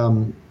had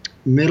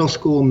middle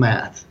school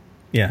math.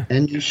 Yeah.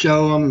 And you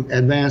show them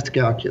advanced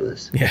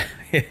calculus. Yeah.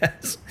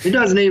 Yes. It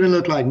doesn't even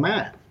look like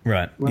math.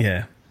 Right.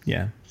 Yeah.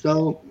 Yeah.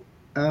 So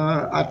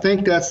I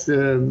think that's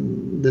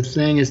the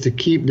thing, is to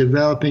keep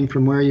developing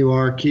from where you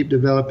are, keep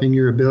developing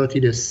your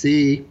ability to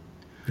see.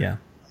 Yeah.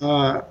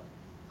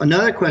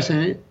 Another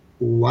question,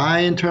 why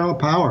internal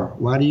power?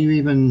 Why do you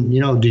even,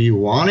 do you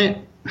want it?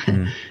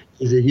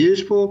 Is it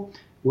useful?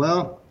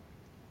 Well,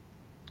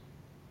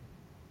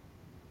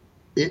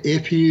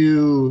 if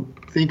you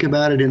think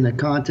about it in the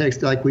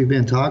context like we've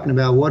been talking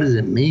about, what does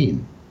it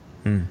mean?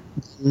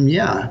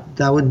 Yeah,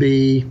 that would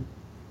be.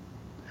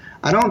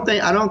 I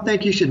don't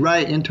think you should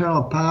write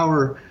internal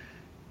power.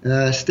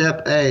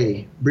 Step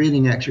A,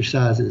 breathing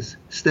exercises.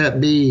 Step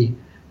B,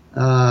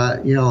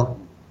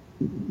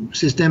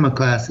 systemic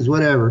classes,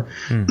 whatever.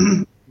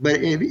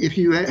 But if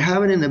you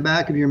have it in the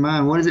back of your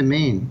mind, what does it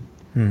mean?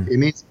 It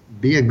means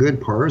be a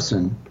good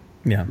person.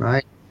 Yeah.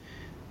 Right.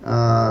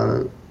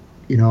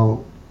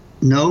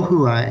 Know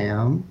who I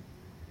am.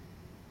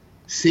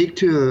 Seek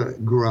to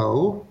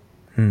grow.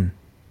 Sometimes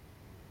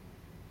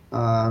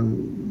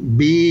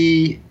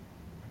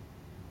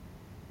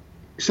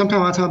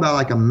I talk about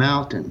like a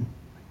mountain.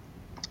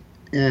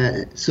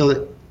 So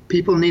that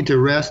people need to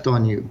rest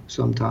on you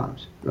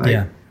sometimes, right?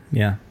 Yeah,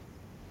 yeah.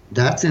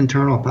 That's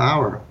internal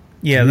power.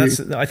 Yeah,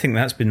 I think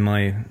that's been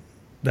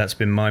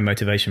my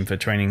motivation for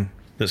training.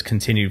 That's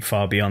continued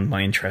far beyond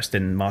my interest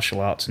in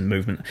martial arts and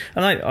movement.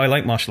 And I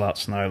like martial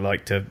arts, and I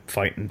like to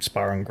fight and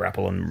spar and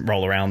grapple and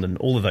roll around and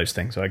all of those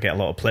things. So I get a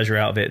lot of pleasure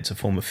out of it. It's a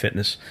form of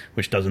fitness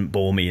which doesn't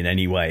bore me in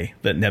any way,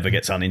 that never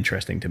gets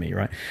uninteresting to me,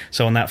 right?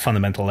 So on that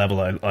fundamental level,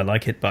 I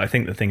like it. But I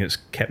think the thing that's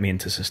kept me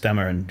into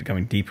Systema and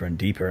going deeper and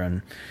deeper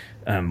and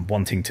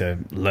wanting to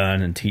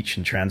learn and teach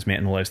and transmit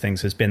and all those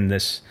things has been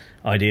this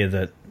idea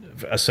that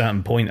at a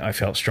certain point I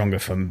felt stronger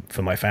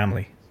for my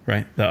family.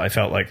 Right, that I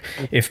felt like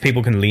if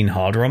people can lean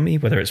harder on me,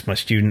 whether it's my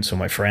students or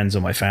my friends or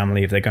my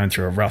family, if they're going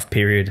through a rough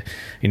period,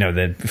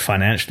 they're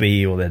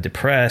financially or they're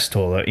depressed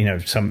or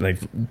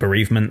they've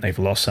bereavement, they've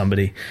lost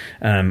somebody.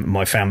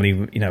 My family,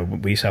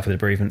 we suffered a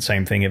bereavement,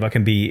 same thing. If I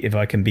can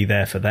be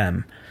there for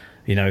them,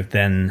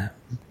 then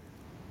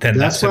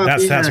that's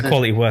a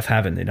quality worth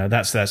having.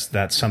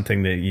 That's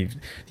something that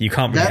you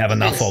can't really have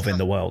enough of in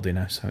the world.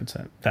 So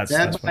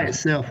that's by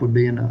itself would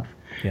be enough.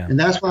 Yeah, and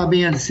that's why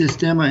being a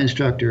Systema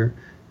instructor,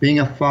 being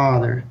a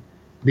father,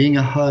 being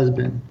a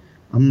husband,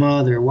 a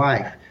mother,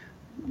 wife,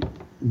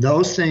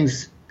 those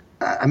things,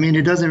 I mean,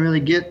 it doesn't really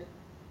get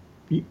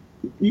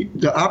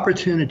the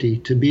opportunity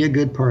to be a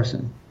good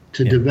person,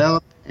 to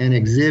develop and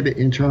exhibit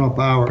internal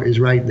power is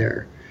right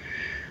there.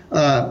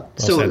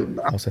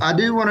 I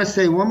do want to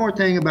say one more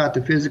thing about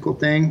the physical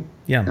thing.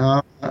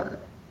 Yeah.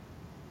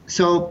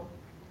 So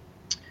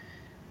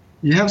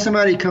you have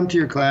somebody come to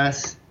your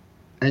class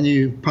and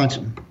you punch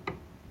them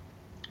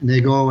and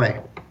they go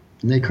away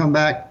and they come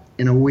back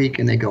in a week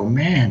and they go,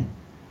 man,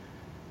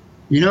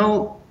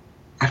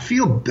 I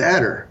feel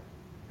better.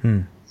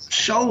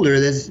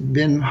 Shoulder that's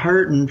been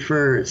hurting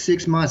for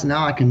 6 months,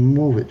 now I can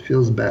move it,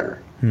 feels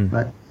better.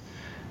 But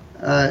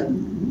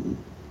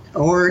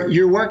or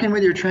you're working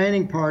with your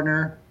training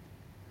partner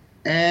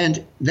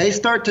and they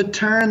start to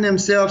turn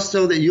themselves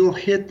so that you'll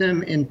hit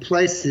them in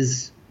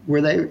places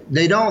where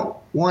they don't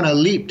want to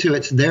leap to,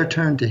 it's their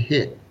turn to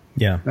hit.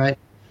 Yeah. Right.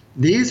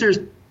 These are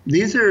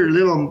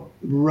little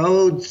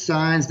road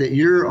signs that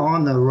you're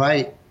on the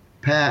right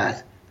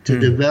path to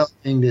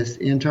developing this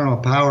internal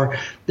power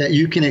that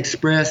you can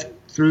express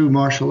through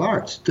martial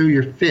arts, through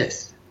your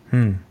fists,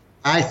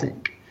 I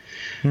think.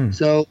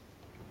 So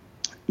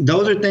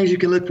those are things you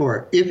can look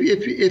for.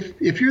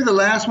 If you're the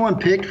last one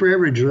picked for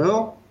every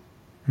drill,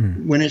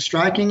 when it's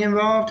striking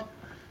involved,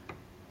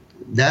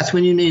 that's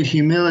when you need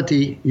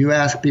humility. You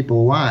ask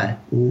people why.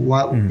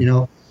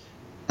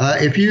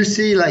 If you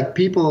see like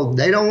people,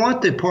 they don't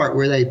want the part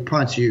where they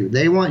punch you.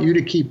 They want you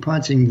to keep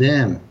punching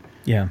them.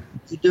 Yeah.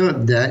 If you're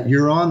doing that,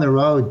 you're on the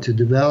road to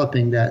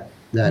developing that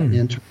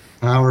internal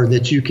power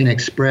that you can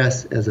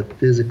express as a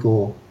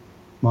physical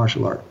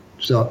martial art.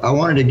 So I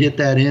wanted to get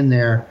that in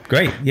there.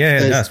 Great.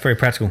 Yeah, that's very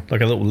practical.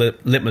 Like a little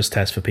litmus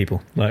test for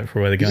people, like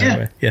for where they're going.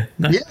 Yeah. Yeah.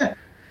 Nice. Yeah.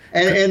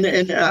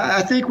 And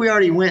I think we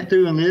already went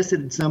through and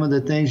listed some of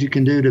the things you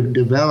can do to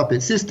develop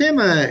it.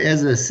 Systema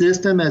as a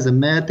system, as a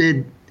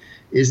method,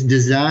 is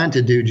designed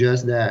to do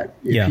just that.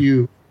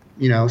 If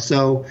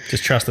so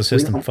just trust the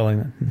system, following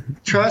that.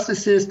 Trust the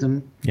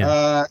system.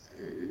 Yeah.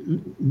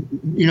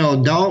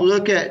 Don't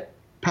look at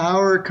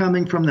power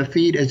coming from the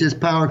feet as just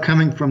power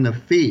coming from the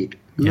feet.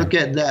 Look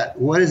at that.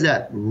 What is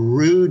that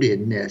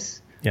rootedness?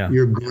 Yeah.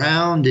 You're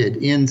grounded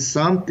in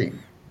something.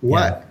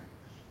 What? Yeah.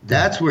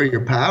 That's where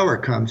your power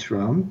comes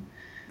from.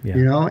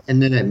 Yeah. And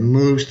then it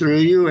moves through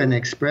you and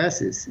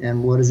expresses.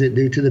 And what does it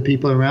do to the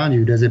people around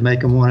you? Does it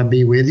make them want to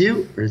be with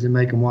you, or does it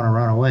make them want to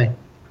run away?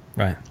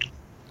 Right.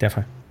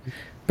 Definitely.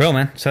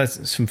 Brilliant, man. So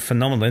that's some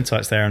phenomenal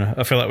insights there, and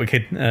I feel like we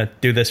could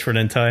do this for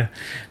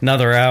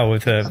another hour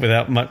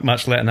without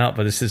much letting up.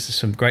 But this is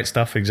some great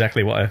stuff.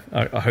 Exactly what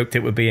I hoped it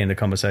would be in the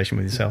conversation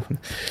with yourself.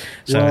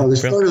 So,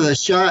 sort of the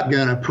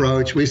shotgun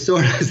approach. We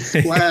sort of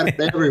splat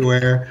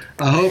everywhere.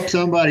 I hope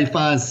somebody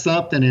finds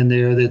something in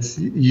there that's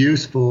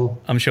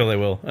useful. I'm sure they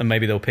will, and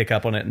maybe they'll pick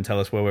up on it and tell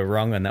us where we're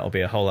wrong, and that will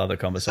be a whole other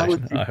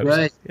conversation. That would be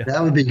great. So. Yeah.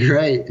 That would be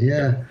great.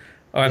 Yeah.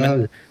 All right,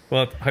 man.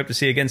 Well, hope to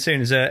see you again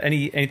soon. Is there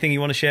anything you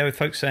want to share with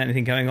folks?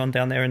 Anything going on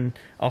down there in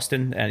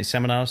Austin? Any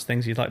seminars,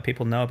 things you'd like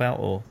people to know about,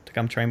 or to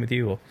come train with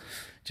you, or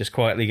just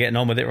quietly getting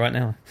on with it right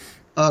now?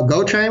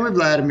 Go train with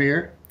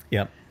Vladimir.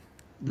 Yep.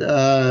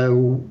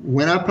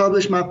 When I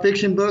publish my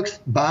fiction books,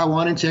 buy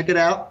one and check it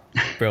out.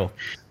 Bro,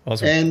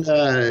 awesome. And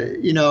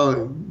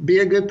be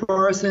a good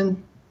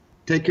person.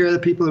 Take care of the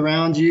people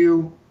around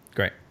you.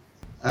 Great.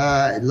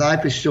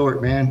 Life is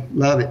short, man.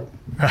 Love it.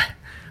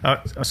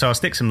 So I'll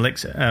stick some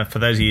links for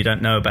those of you who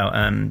don't know about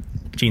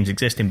Gene's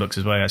existing books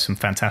as well. He has some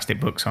fantastic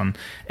books on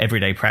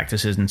everyday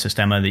practices and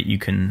Systema that you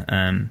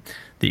can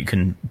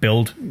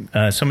build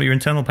some of your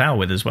internal power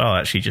with as well.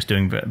 Actually, just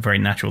doing very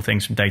natural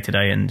things from day to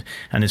day. And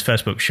his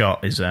first book,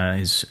 Shot, is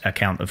his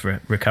account of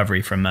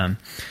recovery from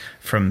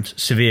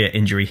severe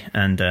injury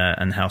and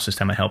how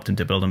Systema helped him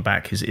to build him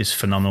back is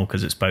phenomenal,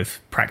 because it's both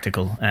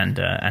practical and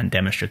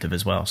demonstrative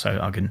as well. So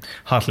I can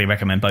heartily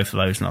recommend both of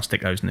those, and I'll stick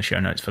those in the show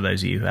notes for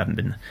those of you who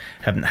haven't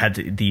had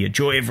the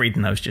joy of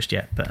reading those just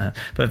yet.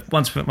 But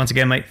once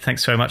again, mate,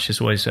 thanks so much.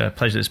 It's always a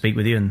pleasure to speak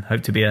with you, and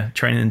hope to be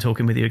training and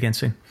talking with you again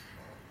soon.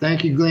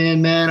 Thank you,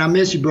 Glenn, man. I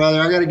miss you, brother.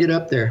 I got to get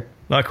up there.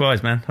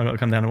 Likewise, man. I've got to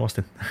come down to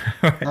Austin.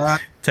 All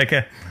right. Take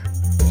care.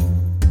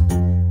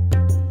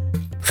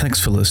 Thanks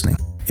for listening.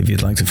 If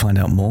you'd like to find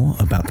out more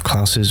about the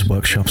classes,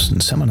 workshops,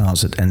 and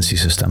seminars at NC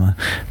Systema,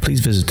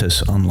 please visit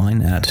us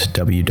online at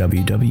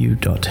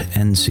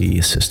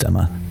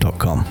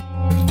www.ncsystema.com.